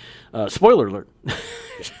 Spoiler alert.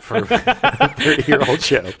 For a 30-year-old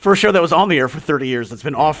show. For a show that was on the air for 30 years, that's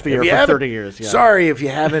been off the air for 30 years. Yeah. Sorry if you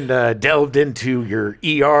haven't delved into your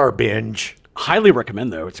ER binge. Highly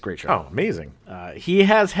recommend, though. It's a great show. Oh, amazing. He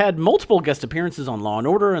has had multiple guest appearances on Law &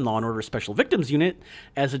 Order and Law & Order Special Victims Unit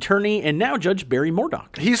as attorney and now Judge Barry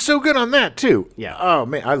Murdoch. He's so good on that, too. Yeah. Oh,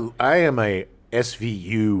 man, I am a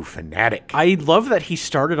SVU fanatic. I love that he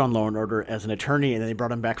started on Law & Order as an attorney, and then they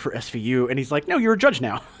brought him back for SVU, and he's like, no, you're a judge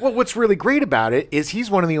now. Well, what's really great about it is he's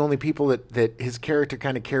one of the only people that his character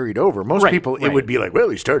kind of carried over. Most people, it would be like, well,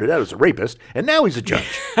 he started out as a rapist, and now he's a judge.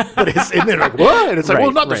 And they're like, what? And it's like,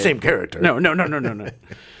 well, not the same character. No.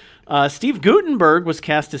 Steve Guttenberg was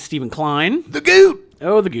cast as Stephen Klein. The Goot!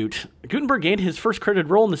 Oh, the Goot. Gutenberg gained his first credited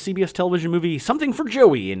role in the CBS television movie Something for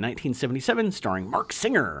Joey in 1977, starring Mark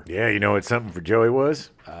Singer. Yeah, you know what Something for Joey was?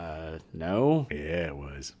 No. Yeah, it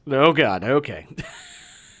was. Oh, God. Okay.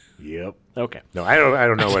 Yep. Okay. No, I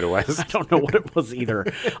don't know what it was. I don't know what it was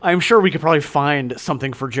either. I'm sure we could probably find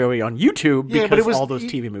Something for Joey on YouTube because all those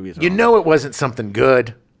TV movies are You know it wasn't something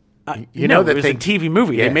good. You know that it was a TV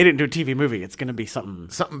movie. Yeah. They made it into a TV movie. It's going to be something...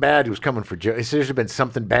 Something bad was coming for Joey. It should have been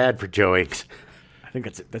something bad for Joey. I think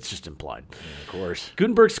that's just implied. Yeah, of course.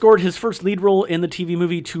 Gutenberg scored his first lead role in the TV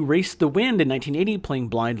movie To Race the Wind in 1980, playing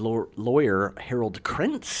blind lawyer Harold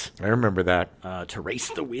Krentz. I remember that. To Race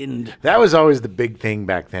the Wind. That was always the big thing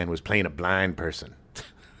back then, was playing a blind person.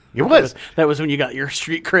 It was. That was when you got your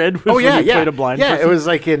street cred. Oh, yeah, Played a blind person. Yeah, it was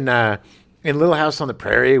like in Little House on the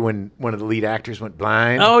Prairie when one of the lead actors went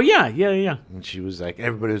blind. Oh, yeah. And she was like,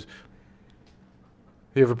 everybody was...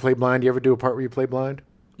 You ever play blind? You ever do a part where you play blind?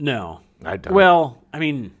 No. I don't. Well, I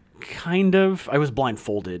mean, kind of. I was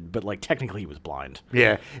blindfolded, but like technically he was blind.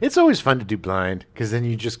 Yeah, it's always fun to do blind because then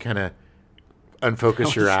you just kind of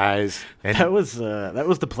unfocus your eyes. And that was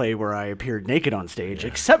the play where I appeared naked on stage,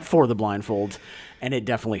 except for the blindfold, and it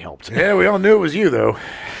definitely helped. Yeah, we all knew it was you though.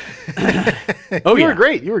 You were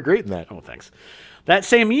great. You were great in that. Oh, thanks. That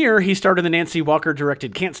same year, he starred in the Nancy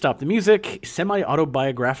Walker-directed Can't Stop the Music,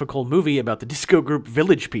 semi-autobiographical movie about the disco group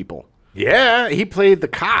Village People. Yeah, he played the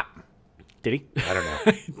cop. Did he? I don't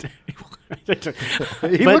know.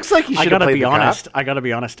 He But looks like he should have played the cop. I gotta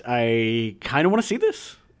be honest. I kind of want to see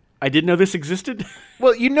this. I didn't know this existed.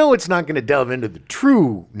 Well, you know it's not going to delve into the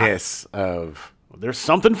trueness of... There's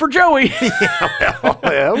something for Joey.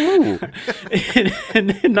 Ooh. In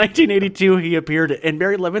 1982, he appeared in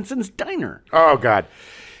Barry Levinson's Diner. Oh, God.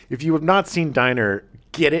 If you have not seen Diner,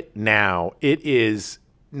 get it now. It is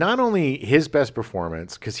not only his best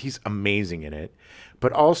performance, because he's amazing in it,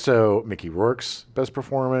 but also Mickey Rourke's best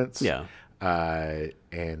performance. Yeah.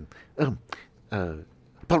 And Paul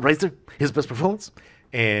Reiser, his best performance.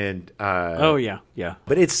 And oh, yeah.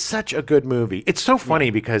 But it's such a good movie. It's so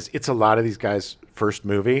funny because it's a lot of these guys' first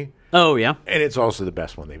movie. Oh, yeah. And it's also the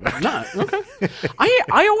best one they've ever done. Okay.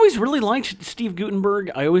 I always really liked Steve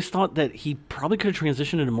Guttenberg. I always thought that he probably could have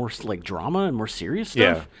transitioned into more like drama and more serious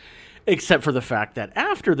stuff. Yeah. Except for the fact that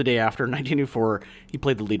after The Day After, 1984, he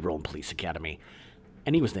played the lead role in Police Academy.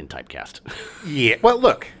 And he was then typecast. Yeah. Well,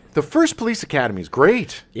 look, The first Police Academy is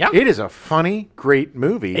great. Yeah. It is a funny, great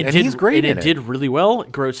movie, and he's great in it. And it did really well.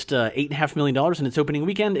 It grossed $8.5 million in its opening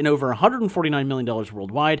weekend and over $149 million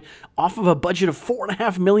worldwide off of a budget of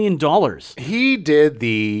 $4.5 million. He did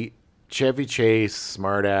the Chevy Chase,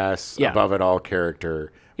 smartass, above-it-all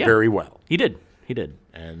character very well. He did.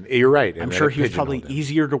 And you're right. I'm sure he was probably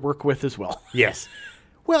easier to work with as well. Yes.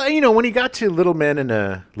 Well, you know, when he got to Little Men and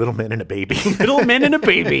a Baby. Little Men and a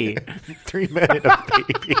Baby. 3 Men and a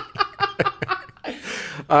Baby.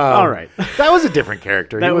 All right. That was a different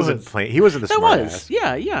character. He wasn't playing. He wasn't the smartass.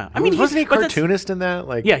 Yeah. I mean, wasn't he a cartoonist in that?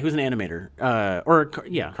 Like, yeah, he was an animator.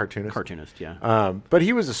 Cartoonist. Cartoonist, yeah. But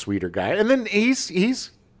he was a sweeter guy. And then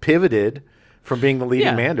he's pivoted from being the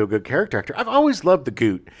leading man to a good character actor. I've always loved the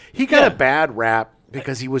Goot. He got a bad rap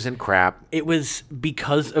because he was in crap. It was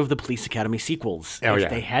because of the Police Academy sequels. If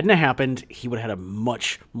they hadn't happened, he would have had a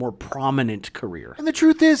much more prominent career. And the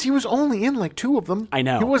truth is, he was only in like 2 of them. I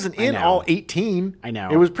know. He wasn't in all 18. I know.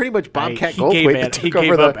 It was pretty much Bobcat Goldthwait that took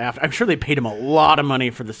over up after. I'm sure they paid him a lot of money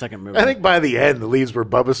for the second movie. I think by the end, the leads were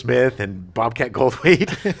Bubba Smith and Bobcat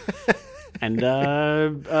Goldthwait. And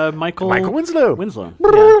Michael Winslow.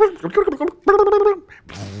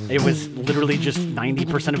 It was literally just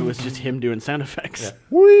 90% of it was just him doing sound effects. Yeah.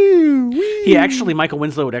 Woo, wee. Michael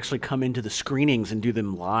Winslow would actually come into the screenings and do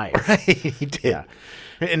them live. Right, he did. Yeah.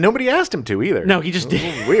 And nobody asked him to either. No, he just did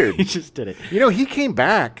it. Weird. He just did it. You know, he came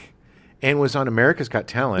back and was on America's Got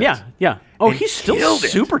Talent. Yeah. Oh, he's still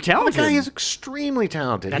super talented. The guy is extremely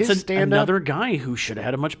talented. That's another guy who should have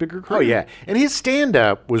had a much bigger career. Oh, yeah. And his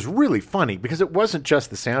stand-up was really funny because it wasn't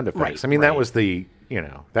just the sound effects. Right, I mean, that was the,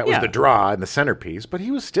 the draw and the centerpiece, but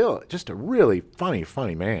he was still just a really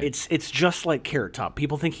funny man. It's just like Carrot Top.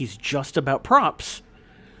 People think he's just about props.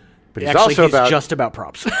 But he's just about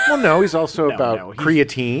props. Well, no, he's also about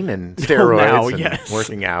creatine and steroids and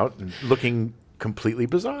working out and looking completely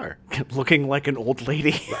bizarre. Looking like an old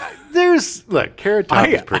lady. Carrot Top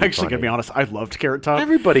is pretty actually, funny. Gonna be honest, I loved Carrot Top.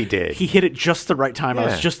 Everybody did. He hit it just the right time. I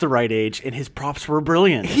was just the right age, and his props were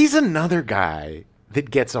brilliant. He's another guy that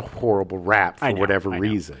gets a horrible rap for whatever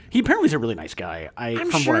reason. He apparently is a really nice guy. I'm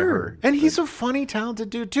from sure. What I heard. And he's a funny, talented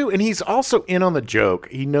dude, too. And he's also in on the joke.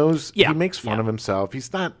 He knows, he makes fun of himself.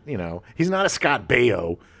 He's not, he's not a Scott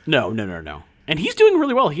Baio. No. And he's doing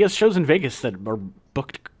really well. He has shows in Vegas that are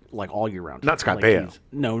booked like all year round. Not Scott Baio.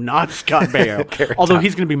 No, not Scott Baio. Although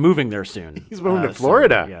he's going to be moving there soon. He's moving to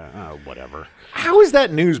Florida. So, whatever. How is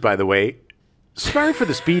that news, by the way? Sorry for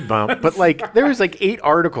the speed bump, but there was 8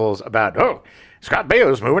 articles about, Scott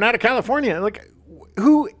Baio's moving out of California.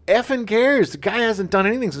 Who effing cares? The guy hasn't done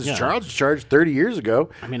anything since Charles was charged 30 years ago.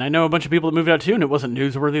 I mean, I know a bunch of people that moved out too, and it wasn't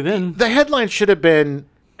newsworthy then. The headline should have been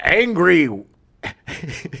angry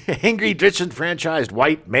disenfranchised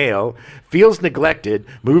white male feels neglected,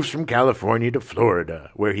 moves from California to Florida,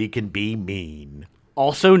 where he can be mean.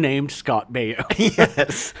 Also named Scott Baio.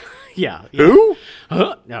 Yes. Yeah. Who?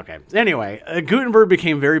 Okay. Anyway, Guttenberg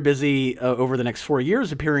became very busy over the next 4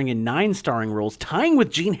 years, appearing in 9 starring roles, tying with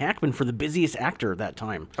Gene Hackman for the busiest actor at that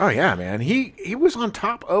time. Oh, yeah, man. He was on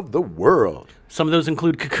top of the world. Some of those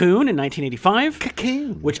include Cocoon in 1985.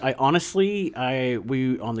 Cocoon. Which I honestly,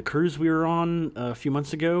 we on the cruise we were on a few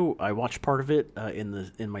months ago, I watched part of it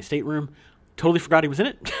in my stateroom. Totally forgot he was in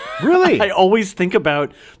it. Really? I always think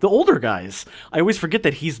about the older guys. I always forget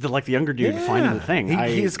that he's the younger dude finding the thing.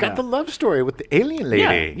 He's got the love story with the alien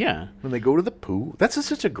lady. Yeah. When they go to the pool. That's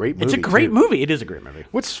such a great movie. It's a great movie. It is a great movie.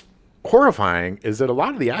 What's horrifying is that a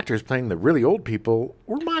lot of the actors playing the really old people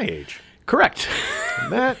were my age. Correct.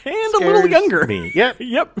 And a little younger. Me. Yep.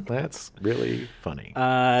 Yep. That's really funny.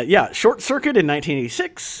 Short Circuit in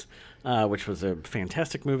 1986, which was a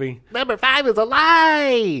fantastic movie. Number 5 is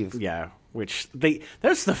alive. Yeah.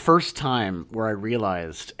 That's the first time where I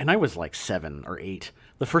realized, and I was 7 or 8,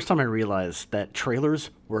 the first time I realized that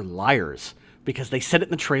trailers were liars because they said it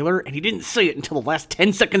in the trailer and he didn't say it until the last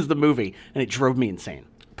 10 seconds of the movie, and it drove me insane.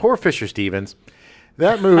 Poor Fisher Stevens.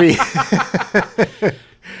 That movie.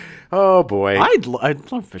 Oh, boy. I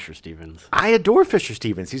love Fisher Stevens. I adore Fisher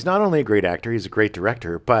Stevens. He's not only a great actor, he's a great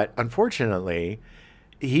director, but unfortunately,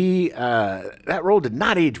 that role did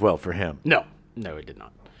not age well for him. No, it did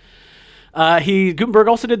not. Gutenberg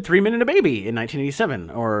also did 3 Men and a Baby in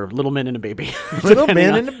 1987, or Little Men and a Baby. Little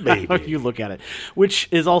Men and a Baby. How you look at it, which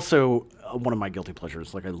is also one of my guilty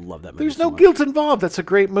pleasures. I love that movie. There's no guilt involved. That's a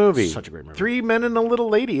great movie. Such a great movie. 3 Men and a Little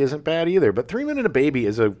Lady isn't bad either, but 3 Men and a Baby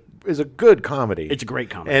is a good comedy. It's a great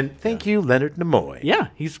comedy. And thank you, Leonard Nimoy. Yeah,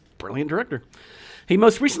 he's a brilliant director. He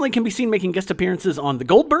most recently can be seen making guest appearances on The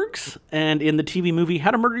Goldbergs and in the TV movie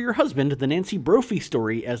How to Murder Your Husband, the Nancy Brophy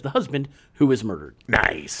story as the husband who is murdered.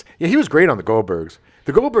 Nice. Yeah, he was great on The Goldbergs.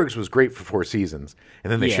 The Goldbergs was great for 4 seasons,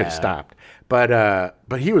 and then they should have stopped. But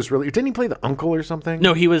he was really... Didn't he play the uncle or something?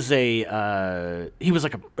 No, he was like a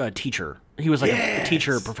teacher. He was like a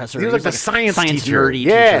teacher, professor. He was like the science teacher. nerdy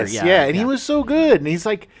yes, teacher. Yeah, and he was so good. And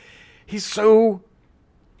he's so...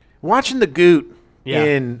 Watching the Goot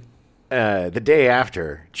in The Day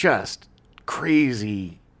After, just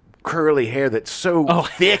crazy curly hair that's so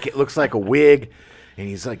thick it looks like a wig. And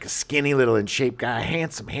he's like a skinny little in shape guy,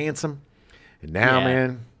 handsome. And now,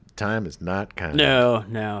 man, time is not kind. No,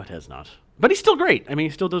 it has not. But he's still great. I mean,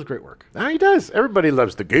 he still does great work. No, he does. Everybody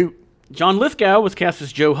loves the Goot. John Lithgow was cast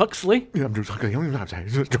as Joe Huxley. I'm Joe Huxley.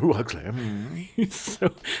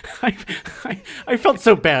 So I felt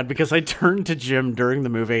so bad because I turned to Jim during the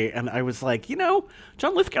movie and I was like,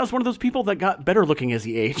 John Lithgow's one of those people that got better looking as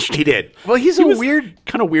he aged. He did. Well, he's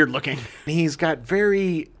kind of weird looking. He's got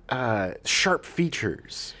very sharp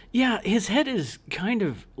features. Yeah, his head is kind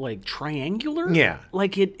of like triangular. Yeah.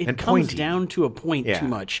 Like it comes pointy. Down to a point too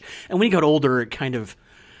much. And when he got older, it kind of...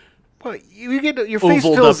 Well, you get your face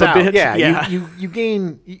fills out. Bit. Yeah. You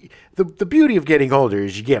gain... The beauty of getting older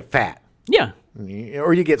is you get fat. Yeah.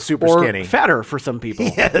 Or you get super skinny. Fatter for some people.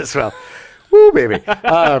 Yes, well... Woo, baby.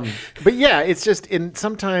 But yeah, it's just... And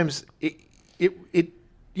sometimes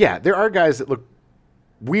there are guys that look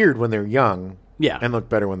weird when they're young and look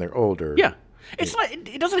better when they're older. Yeah. It's not.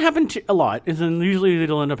 It doesn't happen a lot. And then usually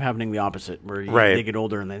it'll end up happening the opposite, where they get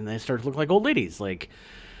older and then they start to look like old ladies, like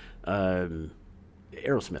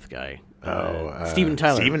Aerosmith guy. Steven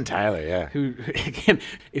Tyler. Steven Tyler, yeah. Who again?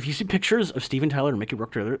 If you see pictures of Steven Tyler and Mickey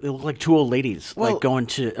Rourke together, they look like 2 old ladies, like going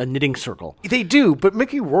to a knitting circle. They do, but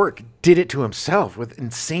Mickey Rourke did it to himself with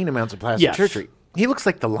insane amounts of plastic surgery. He looks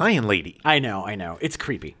like the Lion Lady. I know. It's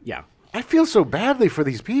creepy. Yeah. I feel so badly for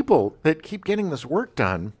these people that keep getting this work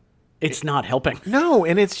done. It's not helping. No,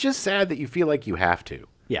 and it's just sad that you feel like you have to.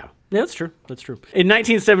 Yeah, that's true. In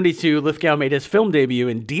 1972, Lithgow made his film debut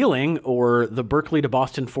in Dealing, or The Berkeley to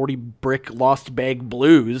Boston 40-Brick Lost Bag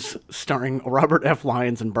Blues, starring Robert F.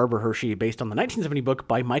 Lyons and Barbara Hershey, based on the 1970 book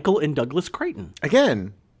by Michael and Douglas Crichton.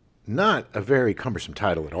 Again, not a very cumbersome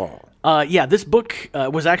title at all. This book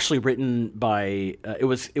was actually written by it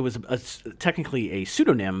was technically a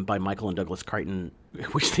pseudonym by Michael and Douglas Crichton,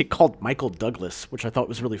 which they called Michael Douglas, which I thought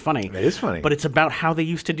was really funny. It is funny. But it's about how they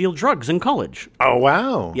used to deal drugs in college. Oh,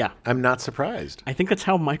 wow. Yeah. I'm not surprised. I think that's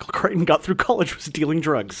how Michael Crichton got through college, was dealing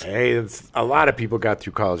drugs. Hey, a lot of people got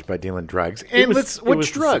through college by dealing drugs. And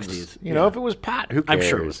which drugs? You know, if it was pot, who cares? I'm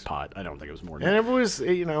sure it was pot. I don't think it was more than that. And if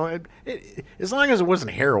it was, as long as it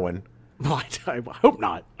wasn't heroin. Well, I hope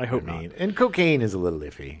not. I hope not. And cocaine is a little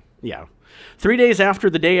iffy. Yeah. 3 days after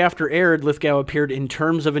The Day After aired, Lithgow appeared in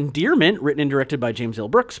Terms of Endearment, written and directed by James L.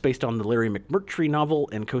 Brooks, based on the Larry McMurtry novel,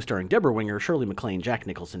 and co-starring Deborah Winger, Shirley MacLaine, Jack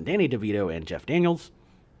Nicholson, Danny DeVito, and Jeff Daniels.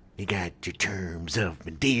 You got your Terms of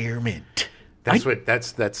Endearment. That's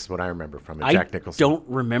what I remember from it, Jack Nicholson. I don't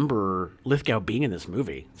remember Lithgow being in this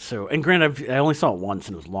movie. So, and granted, I only saw it once,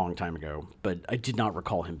 and it was a long time ago, but I did not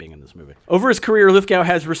recall him being in this movie. Over his career, Lithgow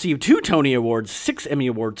has received 2 Tony Awards, 6 Emmy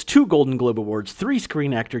Awards, 2 Golden Globe Awards, 3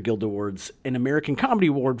 Screen Actor Guild Awards, an American Comedy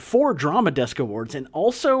Award, 4 Drama Desk Awards, and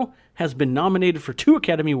also has been nominated for 2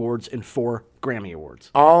 Academy Awards and 4 Grammy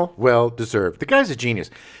Awards. All well deserved. The guy's a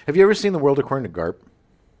genius. Have you ever seen The World According to Garp?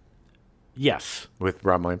 Yes. With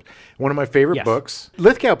Rob Williams. One of my favorite books.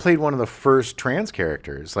 Lithgow played one of the first trans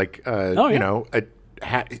characters. Like, you know,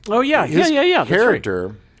 his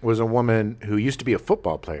character was a woman who used to be a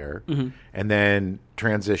football player and then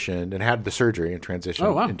transitioned and had the surgery and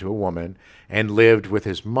transitioned into a woman and lived with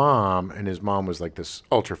his mom. And his mom was like this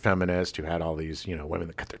ultra feminist who had all these, women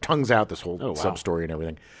that cut their tongues out, this whole sub-story and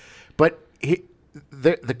everything. But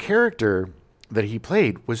the character that he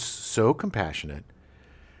played was so compassionate,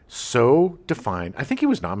 so defined. I think he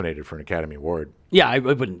was nominated for an Academy Award. Yeah, I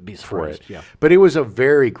wouldn't be surprised. For it. Yeah. But it was a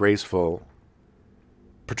very graceful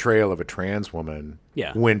portrayal of a trans woman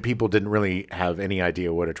when people didn't really have any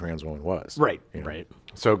idea what a trans woman was. Right, right.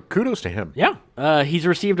 So kudos to him. Yeah. He's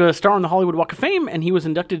received a star on the Hollywood Walk of Fame, and he was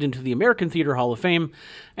inducted into the American Theater Hall of Fame,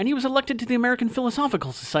 and he was elected to the American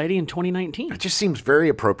Philosophical Society in 2019. It just seems very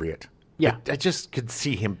appropriate. Yeah. I just could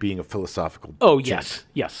see him being a philosophical gent.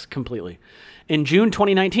 Yes, completely. In June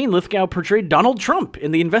 2019, Lithgow portrayed Donald Trump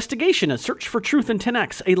in The Investigation, A Search for Truth in 10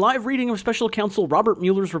 Acts, a live reading of special counsel Robert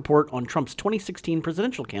Mueller's report on Trump's 2016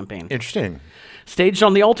 presidential campaign. Interesting. Staged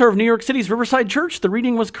on the altar of New York City's Riverside Church, the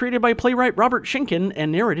reading was created by playwright Robert Schenken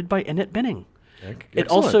and narrated by Annette Bening. It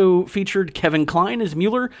also featured Kevin Kline as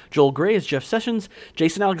Mueller, Joel Grey as Jeff Sessions,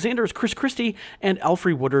 Jason Alexander as Chris Christie, and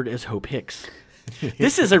Alfre Woodard as Hope Hicks.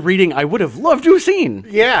 This is a reading I would have loved to have seen.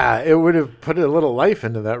 Yeah, it would have put a little life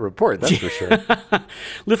into that report, that's for sure.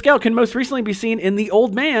 Lithgow can most recently be seen in The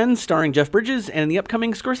Old Man, starring Jeff Bridges, and in the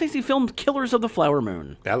upcoming Scorsese film Killers of the Flower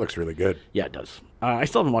Moon. That looks really good. Yeah, it does. I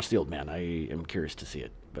still haven't watched The Old Man. I am curious to see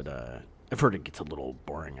it, but I've heard it gets a little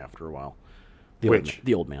boring after a while.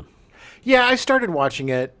 The Old Man. Yeah, I started watching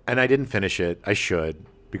it, and I didn't finish it. I should,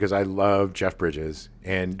 because I love Jeff Bridges,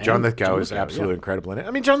 and John Lithgow is absolutely incredible in it.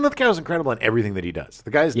 I mean, John Lithgow is incredible in everything that he does.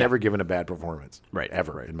 The guy's never given a bad performance,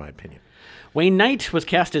 ever, in my opinion. Wayne Knight was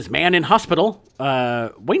cast as Man in Hospital.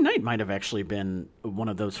 Wayne Knight might have actually been one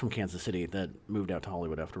of those from Kansas City that moved out to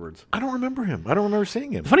Hollywood afterwards. I don't remember him. I don't remember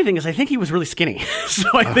seeing him. The funny thing is, I think he was really skinny, so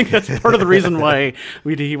I think that's part of the reason why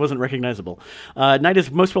he wasn't recognizable. Knight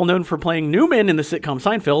is most well known for playing Newman in the sitcom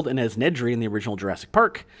Seinfeld and as Nedry in the original Jurassic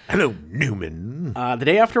Park. Hello, Newman. The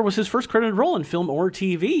Day After was his first credited role in film or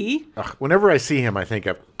TV. Whenever I see him, I think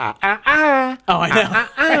of Oh,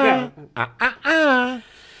 I know.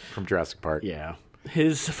 From Jurassic Park. Yeah.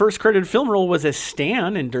 His first credited film role was as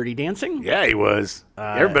Stan in Dirty Dancing. Yeah, he was.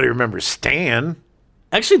 Everybody remembers Stan.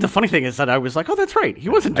 Actually, the funny thing is that I was like, oh, that's right. He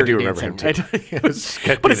was in Dirty Dancing. I do remember him,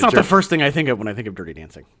 too. But it's not the first thing I think of when I think of Dirty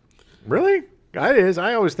Dancing. Really? It is.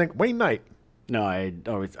 I always think Wayne Knight. No,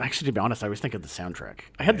 actually, to be honest, I always think of the soundtrack.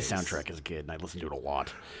 I had the soundtrack as a kid, and I listened to it a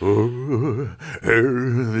lot. Oh,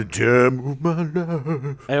 the time of my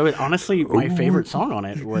life. Honestly, my favorite song on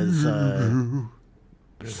it was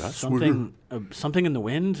something in the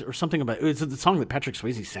wind, or something about. It was the song that Patrick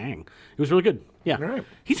Swayze sang. It was really good. Yeah, all right.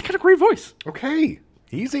 He's got a great voice. Okay,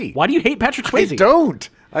 easy. Why do you hate Patrick Swayze? I don't.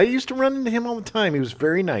 I used to run into him all the time. He was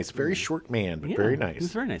very nice, very short man, but very nice. He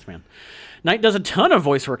was a very nice man. Knight does a ton of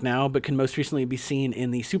voice work now, but can most recently be seen in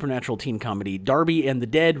the supernatural teen comedy Darby and the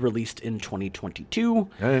Dead, released in 2022.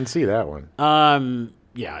 I didn't see that one.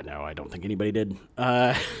 Yeah, no, I don't think anybody did.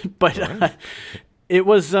 But it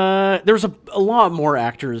was there was a lot more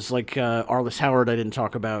actors, like Arliss Howard I didn't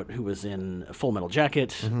talk about, who was in Full Metal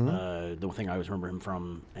Jacket, the thing I always remember him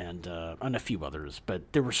from, and a few others.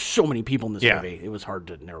 But there were so many people in this movie, it was hard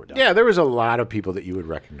to narrow it down. Yeah, there was a lot of people that you would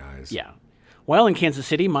recognize. Yeah. While in Kansas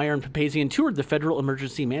City, Meyer and Papazian toured the Federal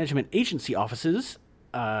Emergency Management Agency offices.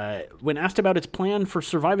 When asked about its plan for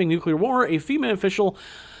surviving nuclear war, a FEMA official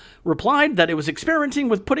replied that it was experimenting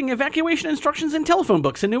with putting evacuation instructions in telephone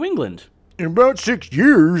books in New England. In about 6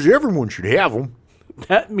 years, everyone should have them.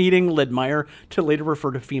 That meeting led Meyer to later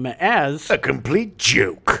refer to FEMA as a complete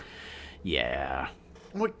joke. Yeah.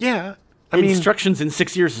 Well, yeah. Instructions in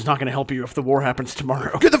 6 years is not going to help you if the war happens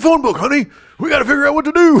tomorrow. Get the phone book, honey. We got to figure out what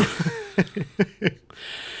to do.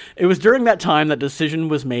 It was during that time that decision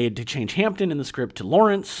was made to change Hampton in the script to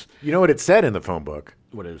Lawrence. You know what it said in the phone book?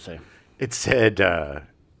 What did it say? It said,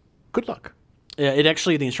 good luck. It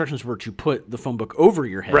actually, the instructions were to put the phone book over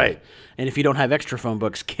your head. Right. And if you don't have extra phone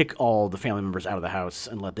books, kick all the family members out of the house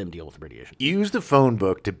and let them deal with the radiation. Use the phone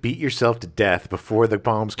book to beat yourself to death before the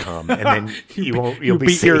bombs come, and then you'll be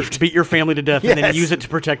saved. Beat your family to death, and then use it to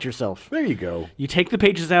protect yourself. There you go. You take the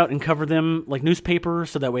pages out and cover them like newspaper,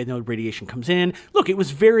 so that way no radiation comes in. Look, it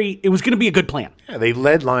was going to be a good plan. Yeah, they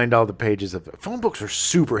lead-lined all the pages of phone books were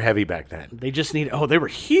super heavy back then. They just they were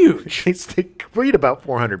huge. They weighed about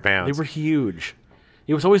 400 pounds. They were huge.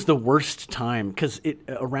 It was always the worst time, because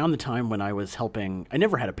around the time when I was helping, I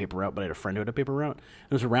never had a paper route, but I had a friend who had a paper route.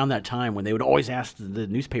 It was around that time when they would always ask the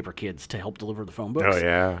newspaper kids to help deliver the phone books. Oh,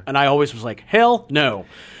 yeah. And I always was like, hell no.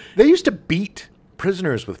 They used to beat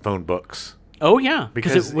prisoners with phone books. Oh, yeah.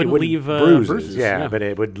 Because it wouldn't leave bruises. Yeah, but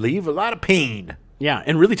it would leave a lot of pain. Yeah,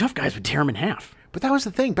 and really tough guys would tear them in half. But that was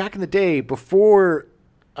the thing. Back in the day, before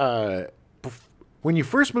when you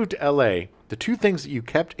first moved to L.A., the two things that you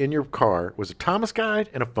kept in your car was a Thomas guide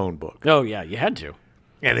and a phone book. Oh, yeah, you had to.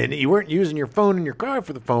 And then you weren't using your phone in your car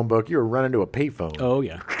for the phone book. You were running to a payphone. Oh,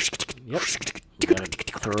 yeah. Yep. You gotta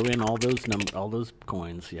throw in all those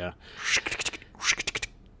coins, yeah.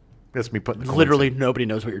 That's me putting the coins Literally, in. nobody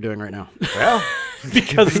knows what you're doing right now. Well,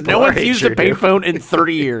 because no one's used a payphone in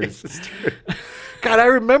 30 years. God, I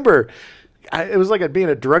remember. It was like being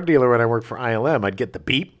a drug dealer when I worked for ILM. I'd get the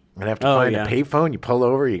beep. I'd have to find a payphone. You pull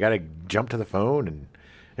over. You got to jump to the phone. And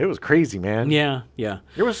it was crazy, man. Yeah, yeah.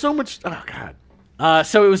 There was so much. Oh, God.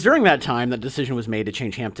 So it was during that time that decision was made to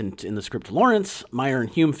change Hampton in the script to Lawrence. Meyer and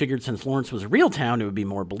Hume figured since Lawrence was a real town, it would be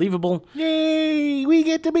more believable. Yay! We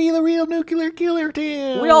get to be the real nuclear killer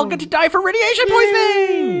town. We all get to die for radiation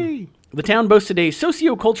poisoning! The town boasted a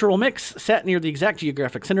socio-cultural mix, sat near the exact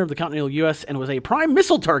geographic center of the continental U.S., and was a prime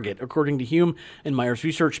missile target, according to Hume and Meyer's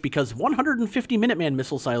research, because 150 Minuteman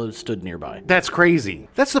missile silos stood nearby. That's crazy.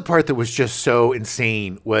 That's the part that was just so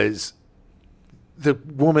insane, was the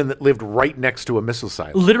woman that lived right next to a missile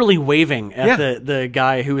silo. Literally waving at the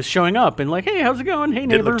guy who was showing up and like, hey, how's it going? Hey,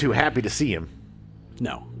 neighbor. Didn't look too happy to see him.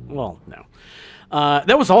 No. Well, no.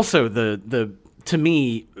 That was also the to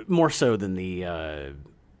me, more so than the...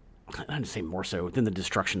 I don't say more so than the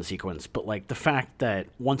destruction sequence, but like the fact that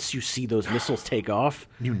once you see those missiles take off,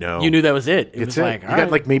 you knew that was it. It was like, you got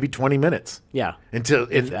like maybe 20 minutes. Yeah. Until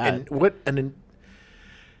I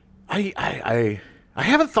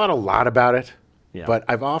haven't thought a lot about it, but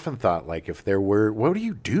I've often thought, like, if there were, what do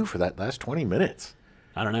you do for that last 20 minutes?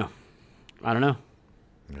 I don't know.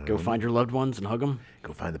 Go find your loved ones and hug them.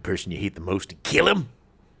 Go find the person you hate the most and kill him.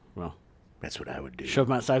 Well, that's what I would do. Shove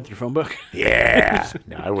them outside with your phone book? Yeah.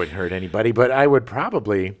 No, I wouldn't hurt anybody, but I would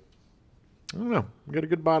probably, I don't know, get a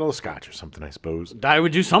good bottle of scotch or something, I suppose. I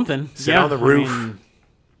would do something. Sit on the roof.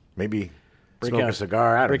 Maybe smoke a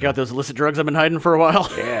cigar. I don't know. Break out those illicit drugs I've been hiding for a while.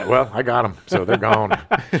 Yeah, well, I got them, so they're gone.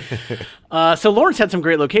 So Lawrence had some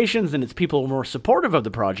great locations, and its people were more supportive of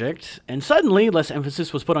the project. And suddenly, less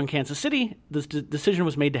emphasis was put on Kansas City. This decision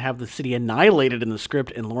was made to have the city annihilated in the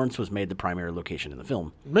script, and Lawrence was made the primary location in the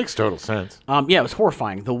film. Makes total sense. Yeah, it was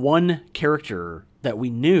horrifying. The one character that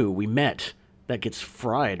we met that gets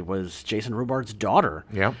fried was Jason Robards' daughter.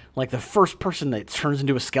 Yeah. Like the first person that turns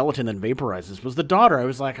into a skeleton and vaporizes was the daughter. I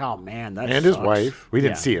was like, oh man, that and sucks. His wife. We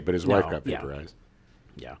didn't see it, but his wife got vaporized.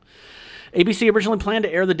 Yeah. ABC originally planned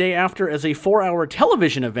to air the day after as a 4-hour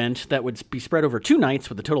television event that would be spread over 2 nights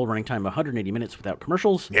with a total running time of 180 minutes without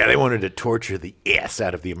commercials. Yeah, they wanted to torture the ass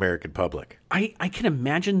out of the American public. I can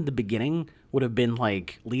imagine the beginning would have been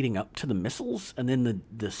like leading up to the missiles, and then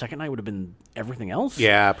the second night would have been everything else.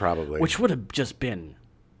 Yeah, probably. Which would have just been...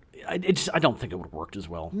 I don't think it would have worked as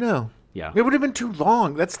well. No. Yeah. It would have been too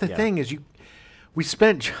long. That's the thing is we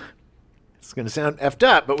spent... It's going to sound effed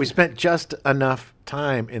up, but we spent just enough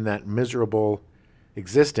time in that miserable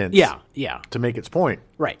existence to make its point.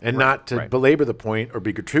 Right. And not to belabor the point or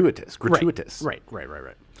be gratuitous. Right.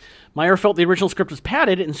 Meyer felt the original script was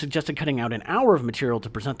padded and suggested cutting out an hour of material to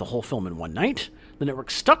present the whole film in one night. The network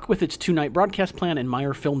stuck with its 2-night broadcast plan, and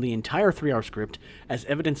Meyer filmed the entire 3-hour script, as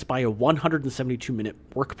evidenced by a 172-minute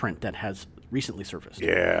work print that has recently surfaced.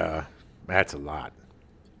 Yeah, that's a lot.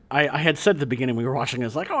 I had said at the beginning we were watching, I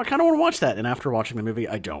was like, oh, I kind of want to watch that. And after watching the movie,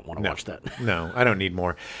 I don't want to watch that. No, I don't need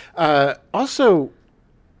more. Also,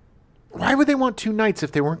 why would they want 2 nights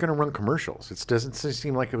if they weren't going to run commercials? It doesn't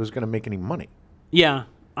seem like it was going to make any money. Yeah,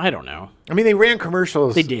 I don't know. I mean, they ran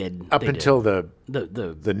commercials. They did. Until the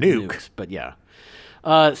nuke. But yeah.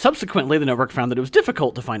 Subsequently, the network found that it was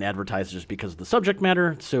difficult to find advertisers because of the subject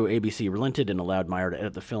matter, so ABC relented and allowed Meyer to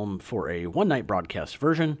edit the film for a 1-night broadcast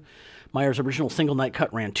version. Meyer's original single-night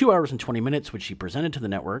cut ran 2 hours and 20 minutes, which he presented to the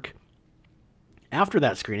network. After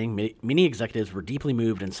that screening, many executives were deeply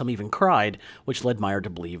moved, and some even cried, which led Meyer to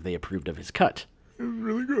believe they approved of his cut. It was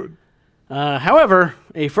really good. However,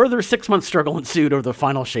 a further 6-month struggle ensued over the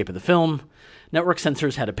final shape of the film. Network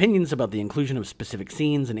censors had opinions about the inclusion of specific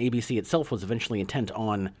scenes, and ABC itself was eventually intent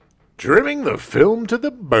on trimming the film to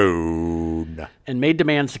the bone, and made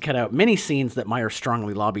demands to cut out many scenes that Meyer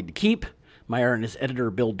strongly lobbied to keep. Meyer and his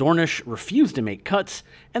editor, Bill Dornish, refused to make cuts,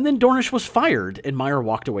 and then Dornish was fired, and Meyer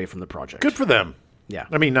walked away from the project. Good for them. Yeah.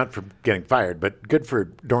 I mean, not for getting fired, but good for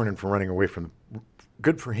Dornan for running away from...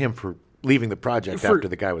 Good for him for leaving the project after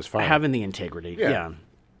the guy was fired. Having the integrity, yeah.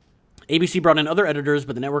 ABC brought in other editors,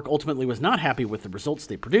 but the network ultimately was not happy with the results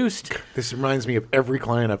they produced. This reminds me of every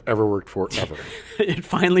client I've ever worked for, ever. It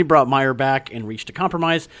finally brought Meyer back and reached a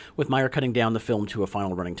compromise, with Meyer cutting down the film to a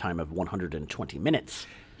final running time of 120 minutes.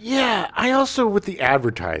 Yeah, I also, with the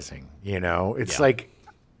advertising, it's like,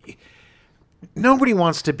 nobody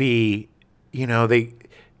wants to be,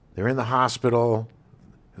 they're in the hospital,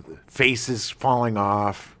 faces falling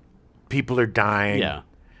off, people are dying. Yeah.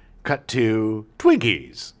 Cut to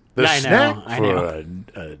Twinkies. The snack for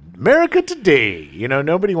America today.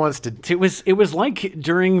 Nobody wants to. It was like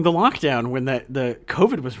during the lockdown when the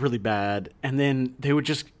COVID was really bad, and then they would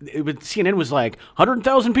CNN was like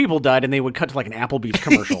 100,000 people died, and they would cut to like an Applebee's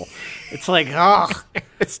commercial. It's like,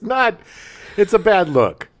 it's not. It's a bad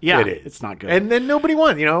look. Yeah, it is. It's not good. And then nobody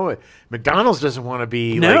wants. McDonald's doesn't want to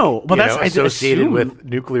be associated with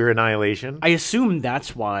nuclear annihilation. I assume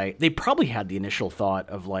that's why they probably had the initial thought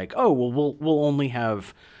of like, oh, well, we'll only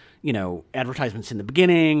have advertisements in the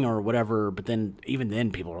beginning or whatever. But then even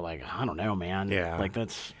then, people are like, I don't know, man. Yeah, like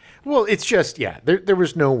that's. Well, it's just there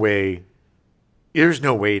was no way. There's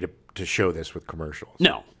no way to show this with commercials.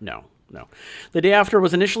 No. no. The Day After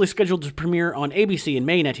was initially scheduled to premiere on ABC in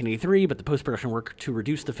May 1983, but the post-production work to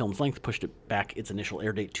reduce the film's length pushed it back its initial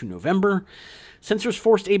air date to November. Censors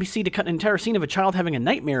forced ABC to cut an entire scene of a child having a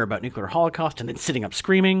nightmare about nuclear holocaust and then sitting up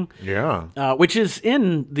screaming. Yeah. Which is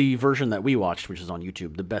in the version that we watched, which is on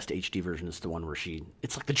YouTube. The best HD version is the one where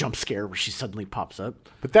it's like the jump scare where she suddenly pops up.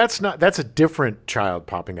 But that's a different child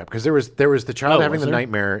popping up, because there was the child having the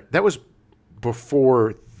nightmare. That was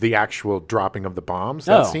before the actual dropping of the bombs,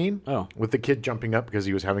 that scene with the kid jumping up because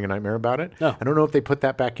he was having a nightmare about it. I don't know if they put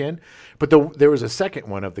that back in, but there was a second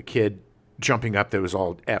one of the kid jumping up that was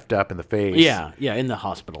all effed up in the face. Yeah, in the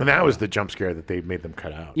hospital. And that was the jump scare that they made them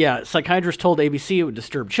cut out. Yeah, psychiatrists told ABC it would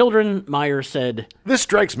disturb children. Meyer said, "This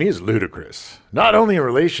strikes me as ludicrous, not only in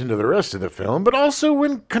relation to the rest of the film, but also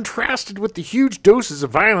when contrasted with the huge doses of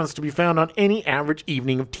violence to be found on any average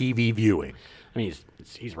evening of TV viewing." I mean,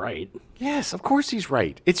 he's right. Yes, of course he's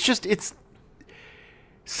right. It's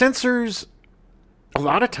censors. A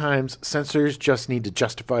lot of times, censors just need to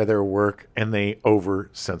justify their work, and they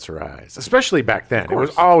over-censorize. Especially back then, it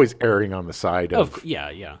was always erring on the side of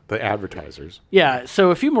the advertisers. Yeah.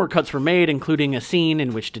 So a few more cuts were made, including a scene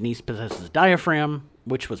in which Denise possesses diaphragm,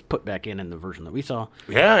 which was put back in the version that we saw.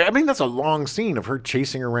 Yeah, I mean that's a long scene of her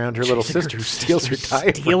chasing around her little sister who steals her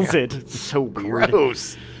diaphragm. Steals it. It's so weird.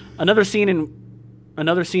 Gross. Another scene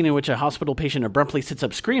in which a hospital patient abruptly sits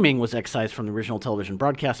up screaming was excised from the original television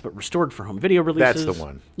broadcast, but restored for home video releases. That's the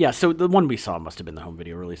one. Yeah, so the one we saw must have been the home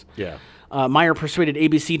video release. Yeah. Meyer persuaded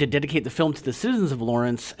ABC to dedicate the film to the citizens of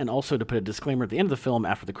Lawrence, and also to put a disclaimer at the end of the film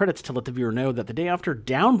after the credits to let the viewer know that The Day After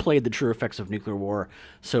downplayed the true effects of nuclear war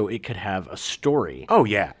so it could have a story. Oh,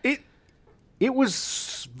 yeah. It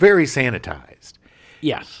was very sanitized.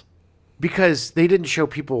 Yes. Because they didn't show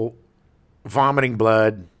people vomiting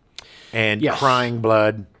blood and crying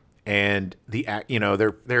blood, and their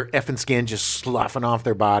effing skin just sloughing off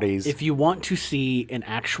their bodies. If you want to see an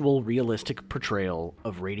actual realistic portrayal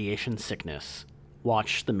of radiation sickness,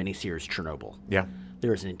 watch the miniseries Chernobyl. Yeah.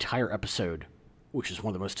 There is an entire episode, which is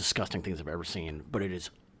one of the most disgusting things I've ever seen, but it is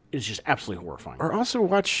just absolutely horrifying. Or also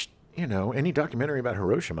watch, any documentary about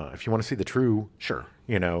Hiroshima if you want to see the true,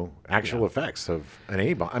 actual effects of an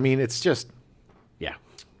A-bomb. I mean, it's just...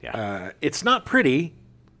 Yeah. It's not pretty.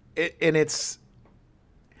 And it's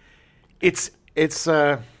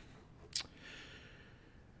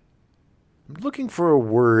looking for a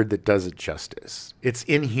word that does it justice. It's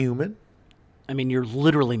inhuman. I mean, you're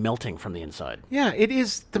literally melting from the inside. Yeah, it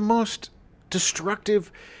is the most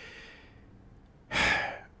destructive.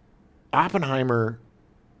 Oppenheimer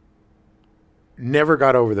never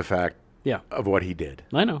got over the fact of what he did.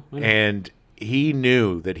 I know. And he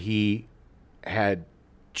knew that he had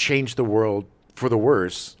changed the world for the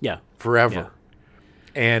worse forever. Yeah.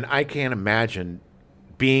 And I can't imagine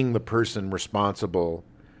being the person responsible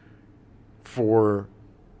for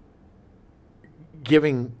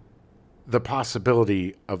giving the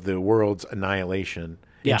possibility of the world's annihilation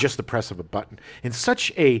in just the press of a button in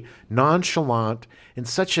such a nonchalant, in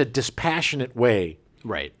such a dispassionate way.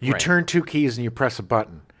 Right. You turn two keys and you press a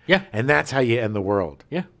button. Yeah. And that's how you end the world.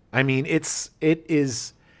 Yeah. I mean, it's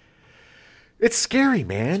scary,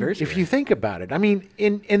 man, very scary. If you think about it. I mean,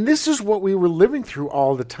 and this is what we were living through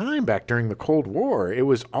all the time back during the Cold War. It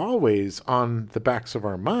was always on the backs of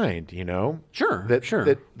our mind, Sure,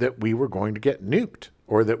 that we were going to get nuked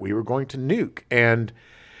or that we were going to nuke. And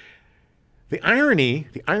the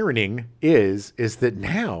ironing is that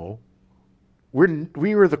now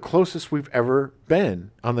we were the closest we've ever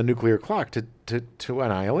been on the nuclear clock to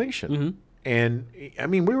annihilation. Mm-hmm. And I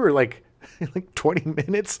mean, we were like 20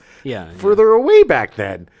 minutes further away back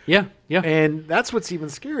then. Yeah. And that's what's even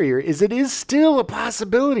scarier, is it is still a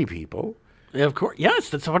possibility, people. Yeah, of course. Yes,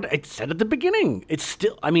 that's what I said at the beginning. It's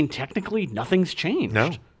still, I mean, technically nothing's changed.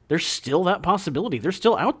 No. There's still that possibility. They're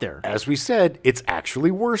still out there. As we said, it's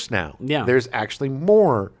actually worse now. Yeah. There's actually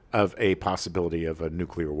more of a possibility of a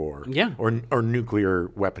nuclear war. Yeah. Or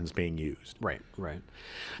nuclear weapons being used. Right.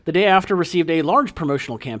 The Day After received a large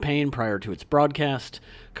promotional campaign prior to its broadcast.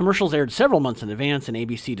 Commercials aired several months in advance, and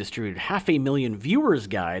ABC distributed 500,000 viewers'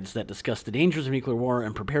 guides that discussed the dangers of nuclear war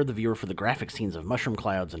and prepared the viewer for the graphic scenes of mushroom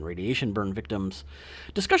clouds and radiation burn victims.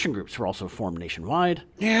 Discussion groups were also formed nationwide.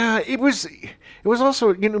 Yeah, it was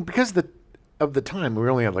also, because of the time, we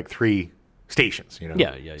only had like 3 stations,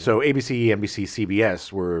 Yeah. So ABC, NBC,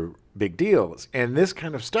 CBS were big deals. And this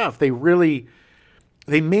kind of stuff, they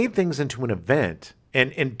made things into an event,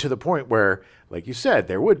 and to the point where, like you said,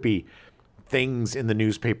 there would be things in the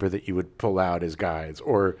newspaper that you would pull out as guides,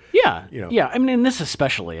 or yeah, you know. yeah. I mean, in this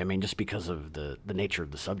especially, I mean, just because of the nature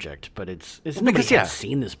of the subject, but it's nobody has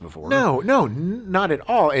seen this before. No, not at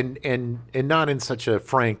all, and not in such a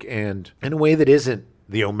frank and in a way that isn't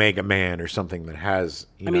the Omega Man or something that has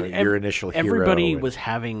your initial hero. Everybody was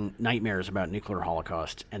having nightmares about nuclear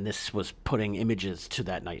holocaust, and this was putting images to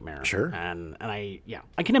that nightmare. Sure, and I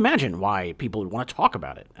can imagine why people would want to talk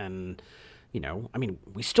about it, and. I mean,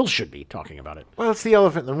 we still should be talking about it. Well, it's the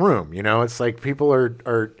elephant in the room. It's like people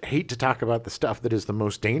are hate to talk about the stuff that is the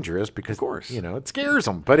most dangerous because, of course, it scares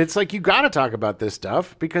them. But it's like you got to talk about this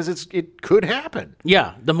stuff because it could happen.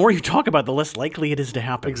 Yeah, the more you talk about it, the less likely it is to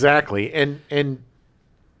happen. Exactly, and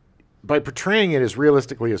by portraying it as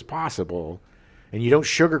realistically as possible, and you don't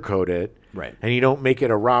sugarcoat it, right? And you don't make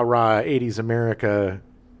it a rah-rah 80s America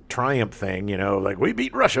triumph thing. Like we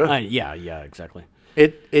beat Russia. Yeah, exactly.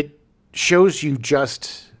 It shows you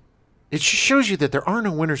that there are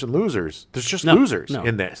no winners and losers. There's just losers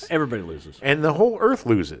in this. Everybody loses. And the whole earth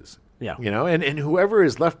loses. Yeah. And whoever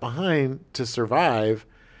is left behind to survive,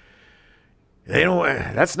 they don't,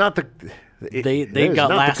 that's not the, they got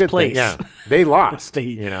last place. Yeah. They lost,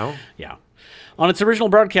 Yeah. On its original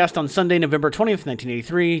broadcast on Sunday, November 20th,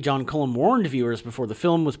 1983, John Cullum warned viewers before the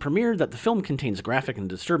film was premiered that the film contains graphic and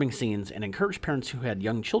disturbing scenes and encouraged parents who had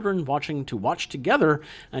young children watching to watch together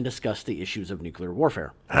and discuss the issues of nuclear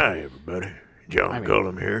warfare. Hi, everybody. John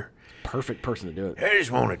Cullum here. Perfect person to do it. I just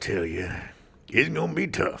want to tell you, it's going to be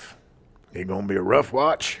tough. It's going to be a rough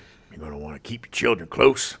watch. You're going to want to keep your children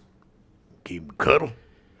close, keep them cuddle,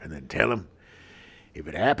 and then tell them, if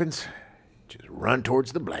it happens, just run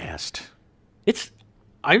towards the blast.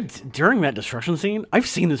 During that destruction scene, I've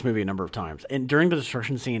seen this movie a number of times, and during the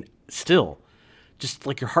destruction scene, still, just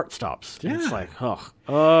like your heart stops. Yeah. It's like,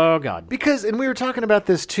 oh God. Because, and we were talking about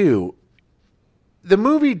this too, the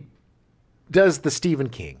movie does the Stephen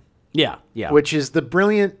King. Yeah. Which is the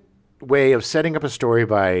brilliant way of setting up a story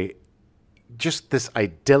by just this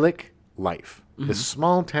idyllic life, this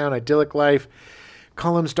small town idyllic life.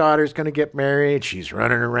 Cullum's daughter's going to get married. She's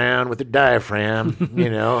running around with her diaphragm,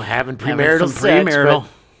 having premarital sex. But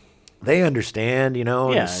they understand,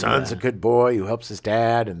 his son's a good boy who helps his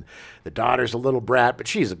dad, and the daughter's a little brat, but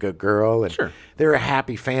she's a good girl. And they're a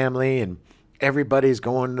happy family, and everybody's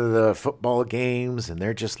going to the football games, and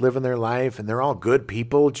they're just living their life, and they're all good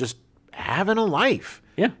people just having a life.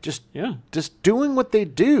 Yeah. Just doing what they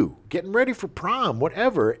do, getting ready for prom,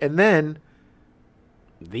 whatever. And then...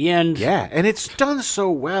 the end. Yeah, and it's done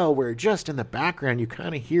so well where just in the background you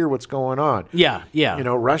kind of hear what's going on. Yeah.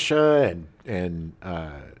 Russia and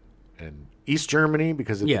East Germany,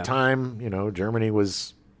 because at the time, Germany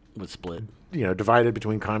was split. Divided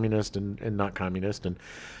between communist and not communist, and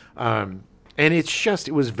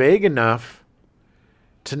it was vague enough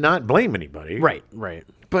to not blame anybody. Right.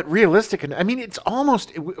 But realistic, and I mean, it's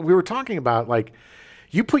almost, we were talking about, like,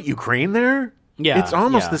 you put Ukraine there. Yeah, it's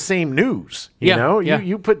almost the same news.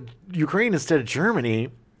 You put Ukraine instead of Germany,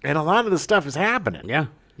 and a lot of the stuff is happening.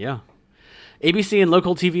 Yeah. ABC and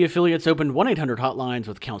local TV affiliates opened 1-800 hotlines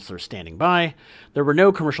with counselors standing by. There were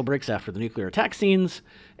no commercial breaks after the nuclear attack scenes.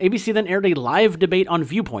 ABC then aired a live debate on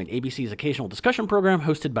Viewpoint, ABC's occasional discussion program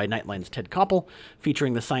hosted by Nightline's Ted Koppel,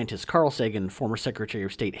 featuring the scientists Carl Sagan, former Secretary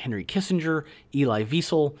of State Henry Kissinger, Elie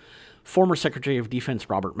Wiesel, former Secretary of Defense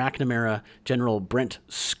Robert McNamara, General Brent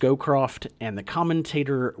Scowcroft, and the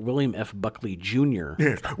commentator William F. Buckley Jr.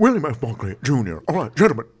 Yes, William F. Buckley Jr. All right,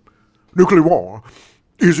 gentlemen, nuclear war,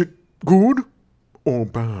 is it good or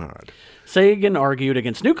bad? Sagan argued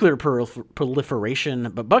against nuclear proliferation,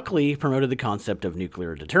 but Buckley promoted the concept of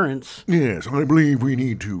nuclear deterrence. Yes, I believe we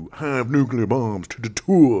need to have nuclear bombs to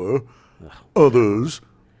deter others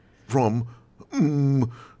from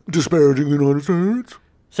disparaging the United States.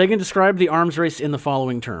 Sagan described the arms race in the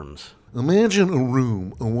following terms. Imagine a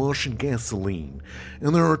room awash in gasoline,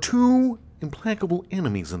 and there are two implacable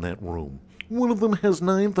enemies in that room. One of them has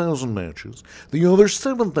 9,000 matches, the other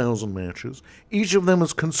 7,000 matches. Each of them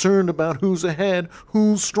is concerned about who's ahead,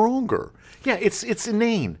 who's stronger. Yeah, it's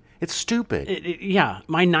inane. It's stupid.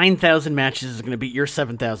 My 9,000 matches is going to beat your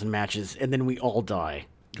 7,000 matches, and then we all die.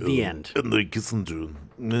 The end. Henry Kissinger,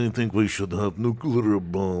 I think we should have nuclear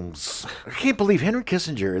bombs. I can't believe Henry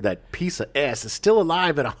Kissinger, that piece of ass, is still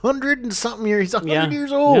alive at 100 and something years. He's 100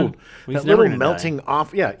 years old. Yeah. That little melting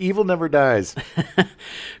off. Yeah, evil never dies.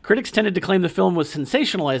 Critics tended to claim the film was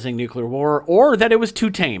sensationalizing nuclear war or that it was too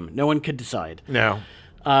tame. No one could decide. No.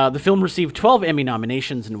 The film received 12 Emmy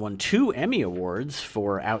nominations and won 2 Emmy Awards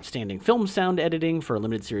for Outstanding Film Sound Editing for a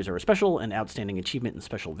limited series or a special and Outstanding Achievement in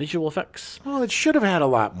Special Visual Effects. Well, it should have had a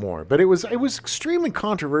lot more, but it was extremely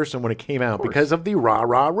controversial when it came out because of the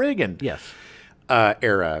rah-rah Reagan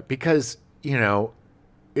era. Because,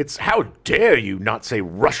 it's how dare you not say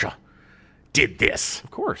Russia did this.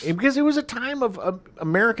 Of course. Because it was a time of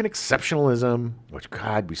American exceptionalism, which,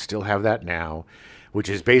 God, we still have that now. Which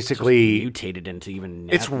is basically mutated into even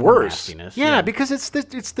it's worse. Nastiness. Yeah, because it's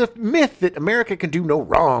the myth that America can do no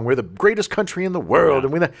wrong. We're the greatest country in the world,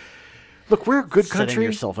 and we're a good country. Setting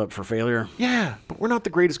yourself up for failure. Yeah, but we're not the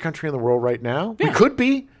greatest country in the world right now. Yeah. We could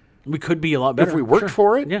be. We could be a lot better if we worked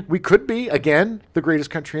for it. Yeah. We could be again the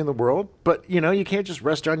greatest country in the world. But you can't just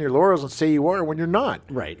rest on your laurels and say you are when you're not.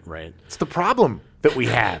 Right. It's the problem that we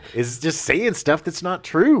have is just saying stuff that's not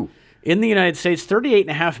true. In the United States,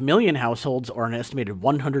 38.5 million households, or an estimated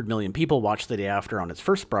 100 million people, watched the day after on its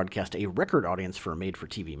first broadcast, a record audience for a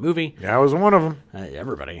made-for-TV movie. Yeah, I was one of them.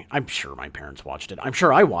 Everybody. I'm sure my parents watched it. I'm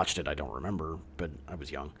sure I watched it. I don't remember, but I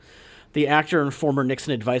was young. The actor and former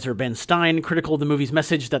Nixon advisor Ben Stein, critical of the movie's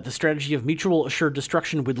message that the strategy of mutual assured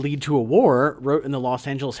destruction would lead to a war, wrote in the Los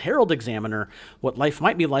Angeles Herald-Examiner what life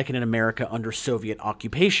might be like in America under Soviet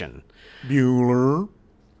occupation. Bueller.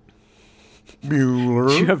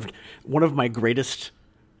 You have one of my greatest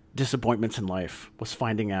disappointments in life was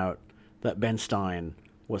finding out that Ben Stein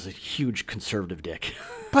was a huge conservative dick.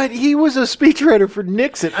 But he was a speechwriter for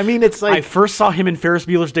Nixon. I mean, it's like I first saw him in Ferris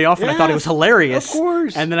Bueller's Day Off, and I thought it was hilarious. Of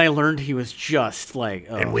course. And then I learned he was just like.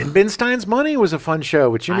 Oh. And When Ben Stein's Money was a fun show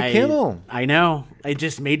with Jimmy Kimmel. I know. It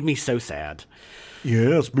just made me so sad.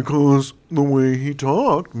 Yes, because the way he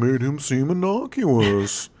talked made him seem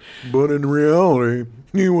innocuous. But in reality,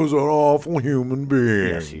 he was an awful human being.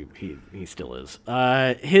 Yes, he still is.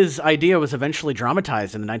 His idea was eventually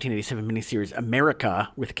dramatized in the 1987 miniseries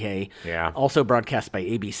America, with a K, also broadcast by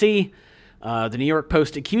ABC. The New York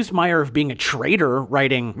Post accused Meyer of being a traitor,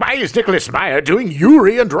 writing, "Why is Nicholas Meyer doing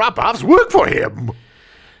Yuri and Drop-Off's work for him?"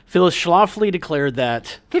 Phyllis Schlafly declared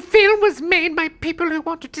that the film was made by people who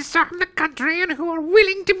want to disarm the country and who are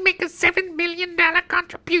willing to make a $7 million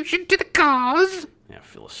contribution to the cause. Yeah,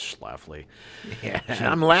 Phyllis Schlafly. Yeah,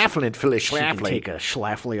 I'm laughing at Phyllis Schlafly. She can take a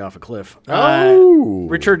Schlafly off a cliff. Oh!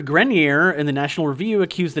 Richard Grenier in the National Review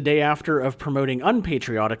accused the day after of promoting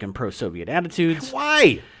unpatriotic and pro-Soviet attitudes.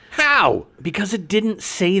 Why? How? Because it didn't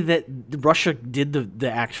say that Russia did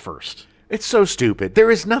the act first. It's so stupid. There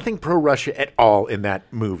is nothing pro-Russia at all in that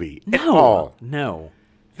movie. At all. No.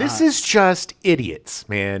 This is just idiots,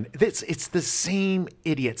 man. It's the same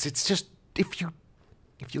idiots. It's just if you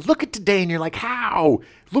look at today and you're like, how?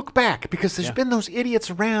 Look back, because there's been those idiots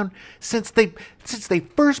around since a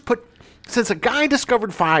guy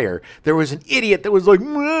discovered fire. There was an idiot that was like, I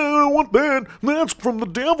don't want that. That's from the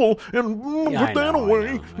devil, and put that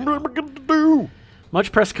away. What am I going to do?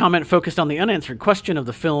 Much press comment focused on the unanswered question of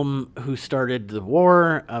the film, who started the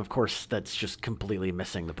war. Of course, that's just completely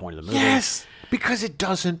missing the point of the movie. Yes, because it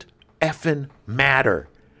doesn't effing matter.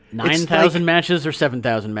 9,000 matches or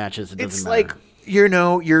 7,000 matches, it doesn't matter. It's like,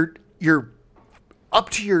 you're up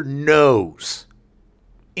to your nose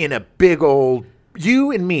in a big old...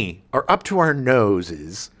 You and me are up to our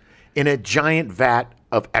noses in a giant vat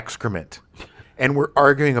of excrement, and we're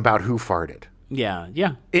arguing about who farted. Yeah.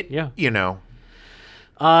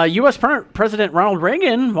 U.S. President Ronald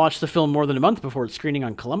Reagan watched the film more than a month before its screening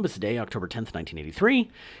on Columbus Day, October 10th,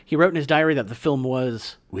 1983. He wrote in his diary that the film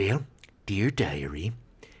was... Well, dear diary,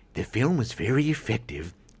 the film was very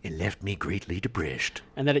effective and left me greatly depressed.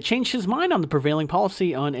 And that it changed his mind on the prevailing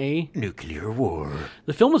policy on a... nuclear war.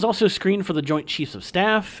 The film was also screened for the Joint Chiefs of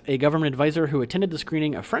Staff. A government advisor who attended the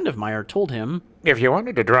screening, a friend of Meyer, told him... If you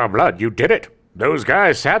wanted to draw blood, you did it. Those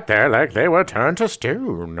guys sat there like they were turned to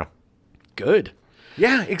stone. Good.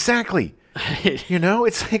 Yeah, exactly.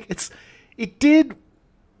 It's like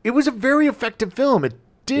it was a very effective film. It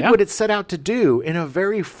did what it set out to do in a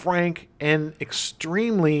very frank and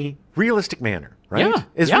extremely realistic manner, right? Yeah.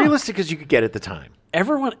 As realistic as you could get at the time.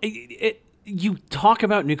 Everyone, you talk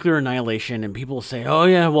about nuclear annihilation and people say, oh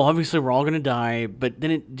yeah, well obviously we're all going to die, but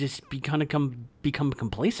then it just become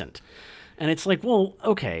complacent. And it's like, well,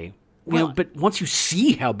 okay. But once you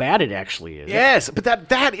see how bad it actually is. Yes, but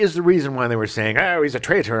that is the reason why they were saying, oh, he's a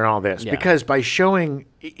traitor and all this. Yeah. Because by showing,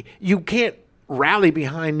 you can't rally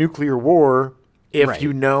behind nuclear war if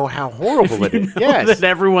you know how horrible it is. Yes. That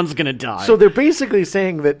everyone's going to die. So they're basically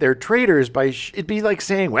saying that they're traitors by, it'd be like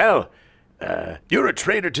saying, well, you're a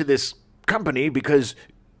traitor to this company because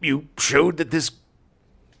you showed that this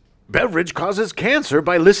beverage causes cancer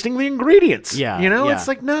by listing the ingredients. Yeah. It's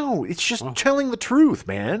like, no, it's just telling the truth,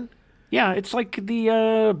 man. Yeah, it's like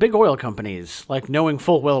the big oil companies, like knowing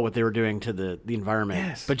full well what they were doing to the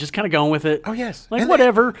environment, but just kind of going with it. Oh, yes. Like, And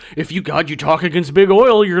whatever. If you talk against big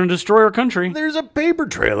oil, you're going to destroy our country. There's a paper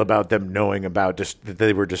trail about them knowing about that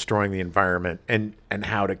they were destroying the environment and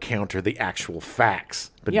how to counter the actual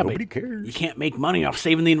facts. But nobody cares. You can't make money off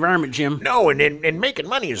saving the environment, Jim. No, and making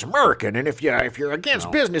money is American. And if you're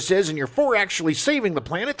against businesses and you're for actually saving the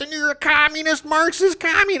planet, then you're a communist Marxist.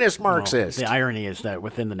 Well, the irony is that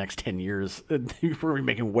within the next 10 years, we're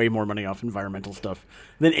making way more money off environmental stuff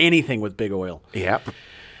than anything with big oil. Yep.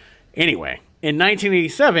 Anyway, in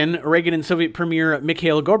 1987, Reagan and Soviet Premier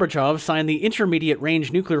Mikhail Gorbachev signed the Intermediate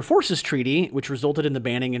Range Nuclear Forces Treaty, which resulted in the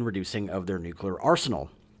banning and reducing of their nuclear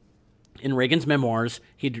arsenal. In Reagan's memoirs,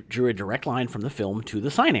 he drew a direct line from the film to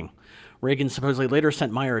the signing. Reagan supposedly later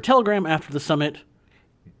sent Meyer a telegram after the summit.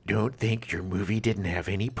 Don't think your movie didn't have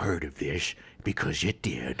any part of this, because it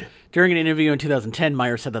did. During an interview in 2010,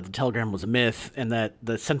 Meyer said that the telegram was a myth and that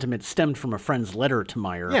the sentiment stemmed from a friend's letter to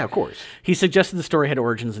Meyer. Yeah, of course. He suggested the story had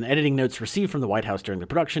origins in editing notes received from the White House during the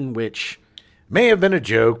production, which may have been a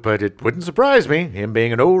joke, but it wouldn't surprise me, him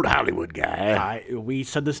being an old Hollywood guy. We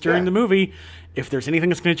said this during the movie. If there's anything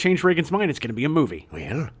that's going to change Reagan's mind, it's going to be a movie.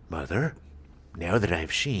 Well, Mother, now that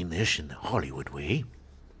I've seen this in the Hollywood way,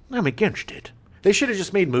 I'm against it. They should have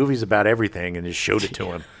just made movies about everything and just showed it to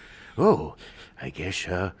him. Oh, I guess,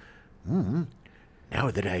 now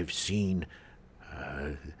that I've seen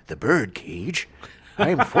The Birdcage,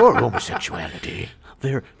 I'm for homosexuality.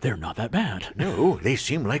 They're not that bad. No, they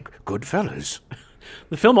seem like good fellas.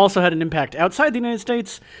 The film also had an impact outside the United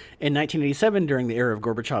States. In 1987, during the era of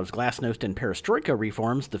Gorbachev's glasnost and perestroika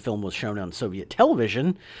reforms, the film was shown on Soviet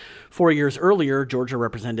television. 4 years earlier, Georgia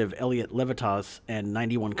Representative Elliot Levitas and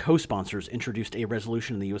 91 co-sponsors introduced a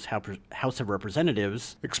resolution in the U.S. House of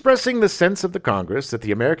Representatives expressing the sense of the Congress that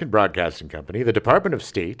the American Broadcasting Company, the Department of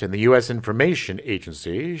State, and the U.S. Information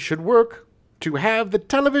Agency should work to have the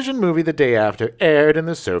television movie the day after aired in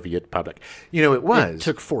the Soviet public. You know, it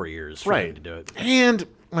took 4 years for them to do it. And,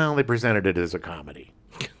 well, they presented it as a comedy.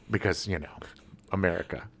 Because,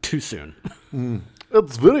 America. Too soon.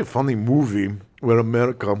 It's a very funny movie where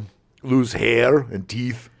America lose hair and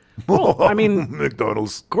teeth. Well, I mean,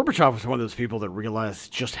 McDonald's. Gorbachev was one of those people that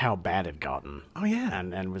realized just how bad it gotten. Oh, yeah.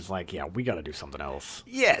 And was like, yeah, we got to do something else.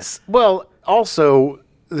 Yes. Well, also,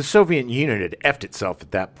 the Soviet Union had effed itself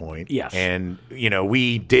at that point. Yes. And,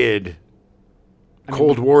 we did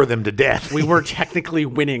Cold War them to death. We were technically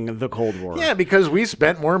winning the Cold War. Yeah, because we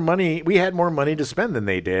spent more money. We had more money to spend than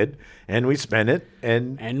they did, and we spent it.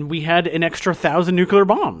 And we had an extra 1,000 nuclear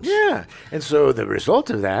bombs. Yeah. And so the result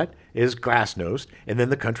of that is glasnost, and then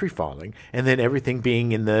the country falling, and then everything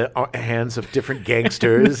being in the hands of different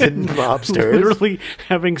gangsters and mobsters. Literally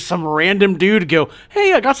having some random dude go,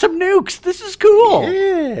 hey, I got some nukes. This is cool.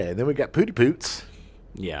 Yeah. And then we got Pooty Poots.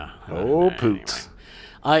 Yeah. Poots.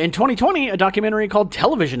 In 2020, a documentary called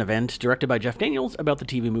Television Event, directed by Jeff Daniels, about the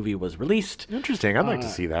TV movie was released. Interesting. I'd like to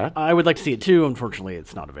see that. I would like to see it too. Unfortunately,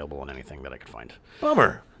 it's not available on anything that I could find.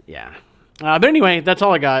 Bummer. Yeah. But anyway, that's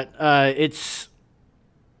all I got.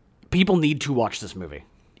 People need to watch this movie.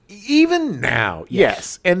 Even now,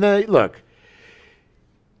 yes. And look,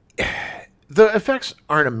 the effects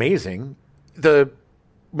aren't amazing. The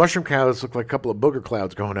mushroom clouds look like a couple of booger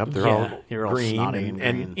clouds going up. They're all green,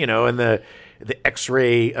 and the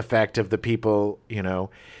X-ray effect of the people,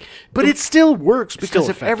 But it still works because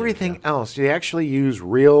of everything else. They actually use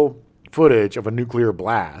real footage of a nuclear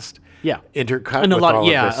blast. Yeah, intercut and with all of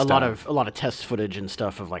this a stuff. lot of test footage and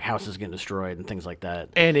stuff of like houses getting destroyed and things like that.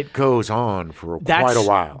 And it goes on for quite a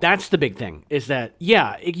while. That's the big thing is that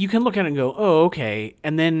you can look at it and go, oh, okay,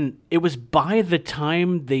 and then it was by the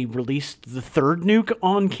time they released the third nuke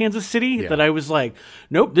on Kansas City that I was like,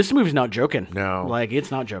 nope, this movie's not joking. No, like it's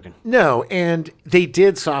not joking. No, and they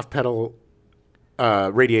did soft pedal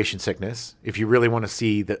radiation sickness. If you really want to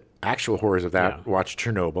see the actual horrors of that, watch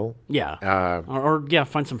Chernobyl. Yeah. Or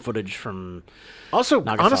find some footage from also,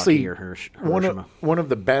 Nagasaki honestly, or Hiroshima. One of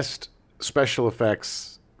the best special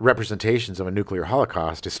effects representations of a nuclear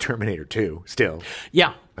holocaust is Terminator 2, still.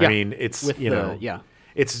 Yeah. I mean, it's,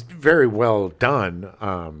 it's very well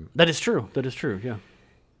done. That is true, yeah.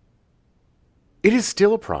 It is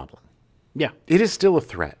still a problem. Yeah. It is still a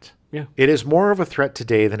threat. Yeah. It is more of a threat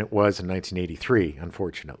today than it was in 1983,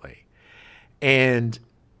 unfortunately. And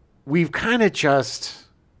we've kind of just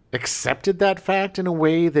accepted that fact in a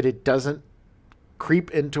way that it doesn't creep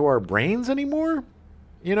into our brains anymore.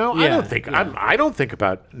 I don't think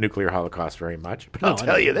about nuclear holocaust very much, but I'll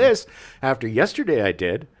tell you this: after yesterday, I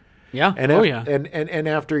did. Yeah. And and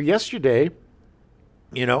after yesterday,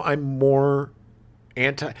 I'm more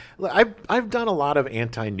I've done a lot of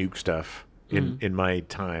anti-nuke stuff in my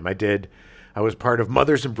time. I was part of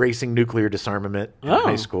Mothers Embracing Nuclear Disarmament in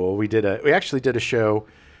high school. We actually did a show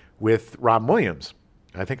with Rob Williams.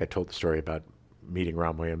 I think I told the story about meeting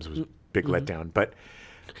Rob Williams. It was a big letdown, but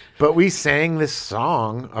we sang this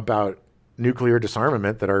song about nuclear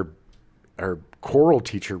disarmament that our choral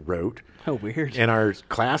teacher wrote. Oh, weird. And our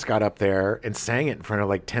class got up there and sang it in front of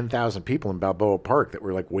like 10,000 people in Balboa Park that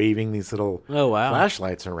were like waving these little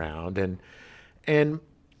flashlights around. And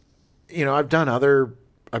you know, I've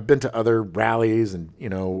been to other rallies and, you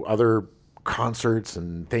know, other concerts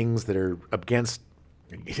and things that are against,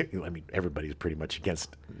 I mean, everybody's pretty much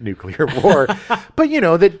against nuclear war, but you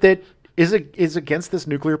know, that is against this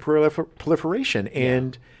nuclear proliferation.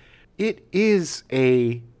 And it is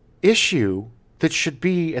a issue that should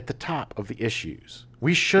be at the top of the issues.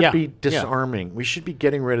 We should be disarming. Yeah. We should be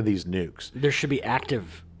getting rid of these nukes. There should be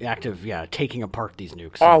active, taking apart these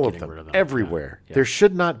nukes. All of them, everywhere. Yeah. There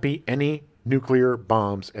should not be any nuclear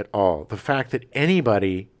bombs at all. The fact that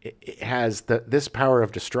anybody has this power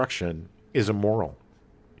of destruction is immoral.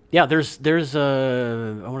 Yeah, there's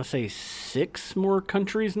I want to say 6 more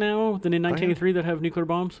countries now than in 1983 that have nuclear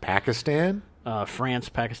bombs. Pakistan, France,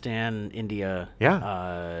 Pakistan, India.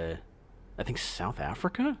 Yeah. I think South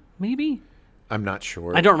Africa, maybe? I'm not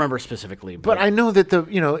sure. I don't remember specifically. But I know that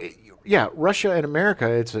Russia and America,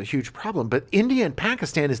 it's a huge problem. But India and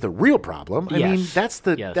Pakistan is the real problem. I mean,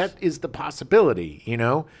 that is the possibility, you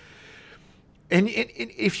know? And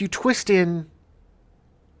if you twist in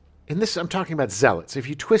this, I'm talking about zealots. If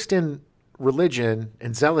you twist in religion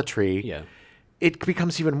and zealotry, it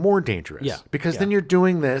becomes even more dangerous. Yeah. Because then you're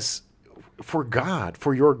doing this for God,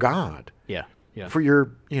 for your God. Yeah. Yeah. For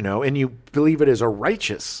your, you know, and you believe it is a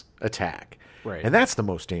righteous attack. Right. And that's the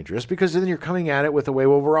most dangerous, because then you're coming at it with a way,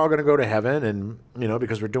 well, we're all going to go to heaven, and, you know,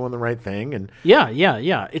 because we're doing the right thing. And yeah.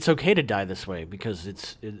 It's okay to die this way because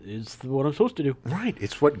it's what I'm supposed to do. Right.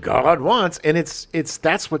 It's what God wants. And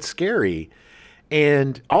that's what's scary.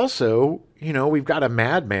 And also, you know, we've got a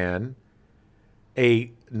madman, a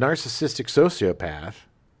narcissistic sociopath,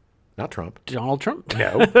 not Trump. Donald Trump?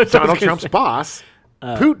 No. Donald Trump's boss.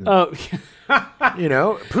 Putin. Oh, you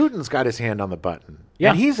know, Putin's got his hand on the button. Yeah,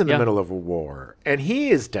 and he's in the middle of a war, and he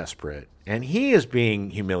is desperate, and he is being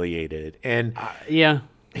humiliated, and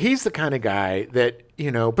he's the kind of guy that, you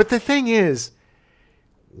know. But the thing is,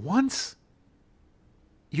 once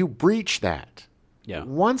you breach that,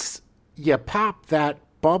 once you pop that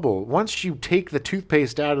bubble, once you take the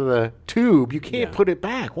toothpaste out of the tube, you can't put it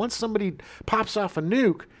back. Once somebody pops off a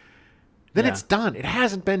nuke, then it's done. It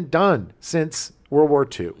hasn't been done since World War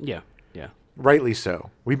II. Yeah. Rightly so.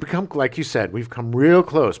 We've become, like you said, we've come real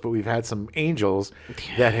close, but we've had some angels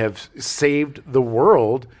that have saved the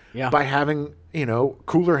world by having, you know,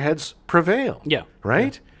 cooler heads prevail. Yeah.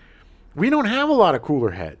 Right? Yeah. We don't have a lot of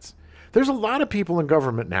cooler heads. There's a lot of people in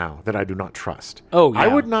government now that I do not trust. Oh, yeah. I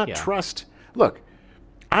would not trust. Look,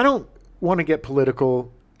 I don't want to get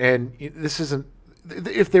political, and this isn't.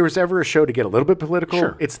 If there was ever a show to get a little bit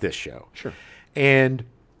political, it's this show. Sure. And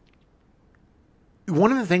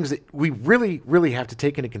one of the things that we really, really have to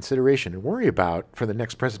take into consideration and worry about for the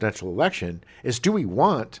next presidential election is, do we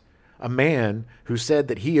want a man who said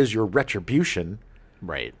that he is your retribution,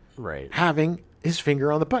 right, having his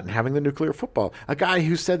finger on the button, having the nuclear football? A guy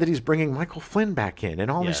who said that he's bringing Michael Flynn back in and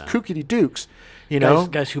all these kooky dukes, you know?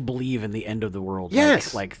 Guys who believe in the end of the world,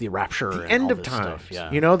 like the rapture the and end all of this time. Stuff.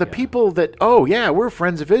 Yeah. You know, the people that, we're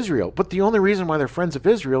friends of Israel. But the only reason why they're friends of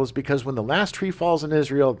Israel is because when the last tree falls in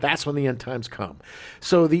Israel, that's when the end times come.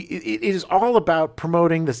 So it is all about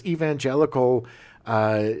promoting this evangelical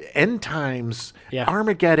end times,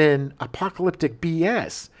 Armageddon, apocalyptic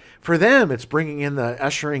BS. For them, it's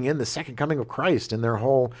ushering in the second coming of Christ and their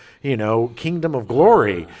whole, you know, kingdom of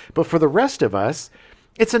glory. But for the rest of us,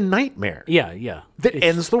 it's a nightmare. Yeah. That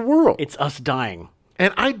ends the world. It's us dying.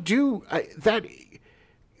 And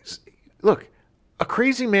look, a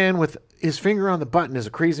crazy man with his finger on the button is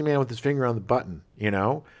a crazy man with his finger on the button, you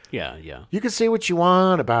know? Yeah. You can say what you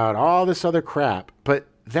want about all this other crap, but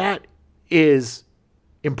that is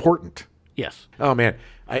important. Yes. Oh, man.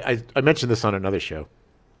 I mentioned this on another show.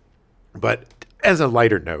 But as a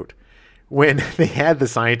lighter note, when they had the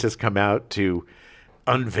scientists come out to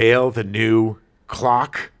unveil the new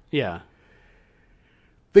clock,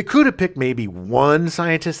 they could have picked maybe one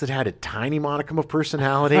scientist that had a tiny modicum of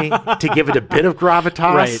personality to give it a bit of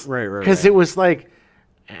gravitas. Right. Because it was like,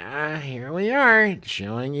 here we are,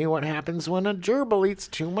 showing you what happens when a gerbil eats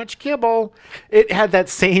too much kibble. It had that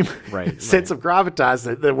same sense of gravitas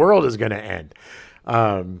that the world is going to end.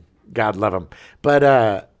 God love him.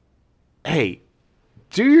 But, hey,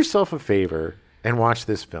 do yourself a favor and watch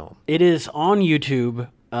this film. It is on YouTube.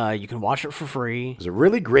 You can watch it for free. There's a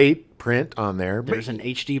really great print on there. There's an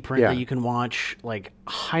HD print that you can watch. Like,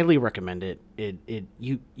 highly recommend it.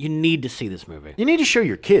 You need to see this movie. You need to show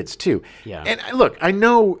your kids too. Yeah. And look, I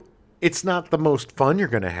know it's not the most fun you're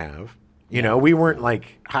going to have. You know, we weren't like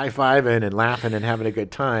high-fiving and laughing and having a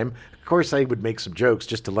good time. Of course, I would make some jokes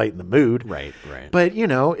just to lighten the mood. Right. But, you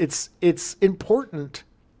know, it's important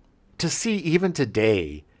to see even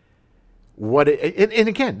today what it, and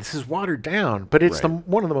again, this is watered down, but it's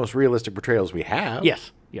one of the most realistic portrayals we have.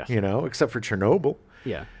 Yes. You know, except for Chernobyl.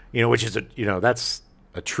 Yeah. You know, which is that's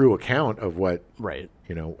a true account of what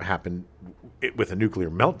you know happened with a nuclear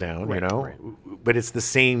meltdown. You know, right. but it's the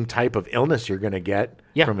same type of illness you're going to get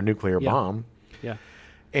from a nuclear bomb. Yeah.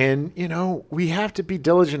 And you know, we have to be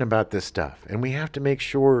diligent about this stuff, and we have to make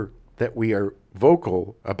sure that we are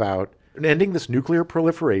vocal about ending this nuclear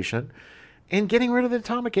proliferation and getting rid of the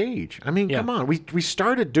atomic age. I mean, come on, we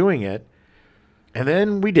started doing it, and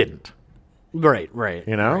then we didn't. Right.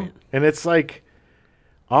 You know, and it's like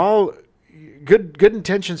all good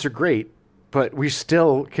intentions are great, but we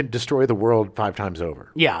still can destroy the world 5 times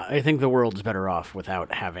over. Yeah, I think the world's better off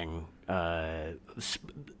without having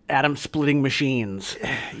atom-splitting machines.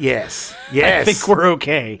 Yes. I think we're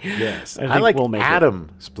okay. Yes. I think like we'll make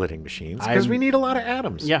atom-splitting machines because we need a lot of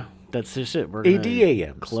atoms. Yeah, that's just it. We're going to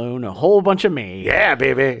ADAMs. clone a whole bunch of me. Yeah,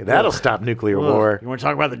 baby. That'll stop nuclear war. You want to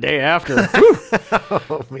talk about the day after?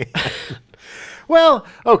 Oh, man. Well,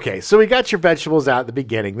 okay, so we got your vegetables out at the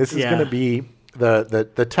beginning. This is going to be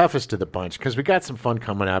the toughest of the bunch because we got some fun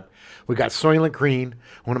coming up. We got Soylent Green,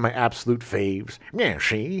 one of my absolute faves. Yeah,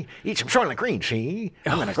 she eat some Soylent Green. She.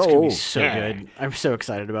 I'm gonna go. It's gonna be so good. I'm so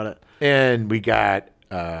excited about it. And we got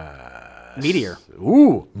Meteor.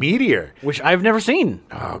 Ooh, Meteor, which I've never seen.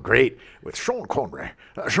 Oh, great! With Sean Connery,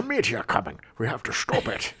 there's a meteor coming. We have to stop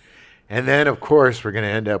it. And then, of course, we're going to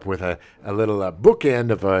end up with a little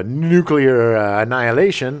bookend of a nuclear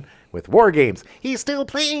annihilation with War Games. He's still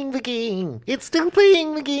playing the game. It's still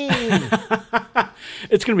playing the game.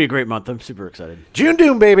 It's going to be a great month. I'm super excited. June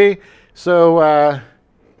Doom, baby. So,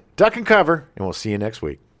 duck and cover, and we'll see you next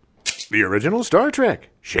week. The original Star Trek,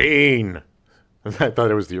 Shane. I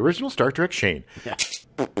thought it was the original Star Trek, Shane.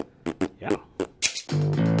 Yeah.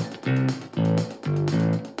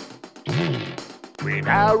 We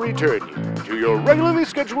now return you to your regularly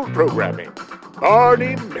scheduled programming.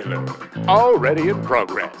 Barney Miller, already in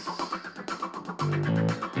progress.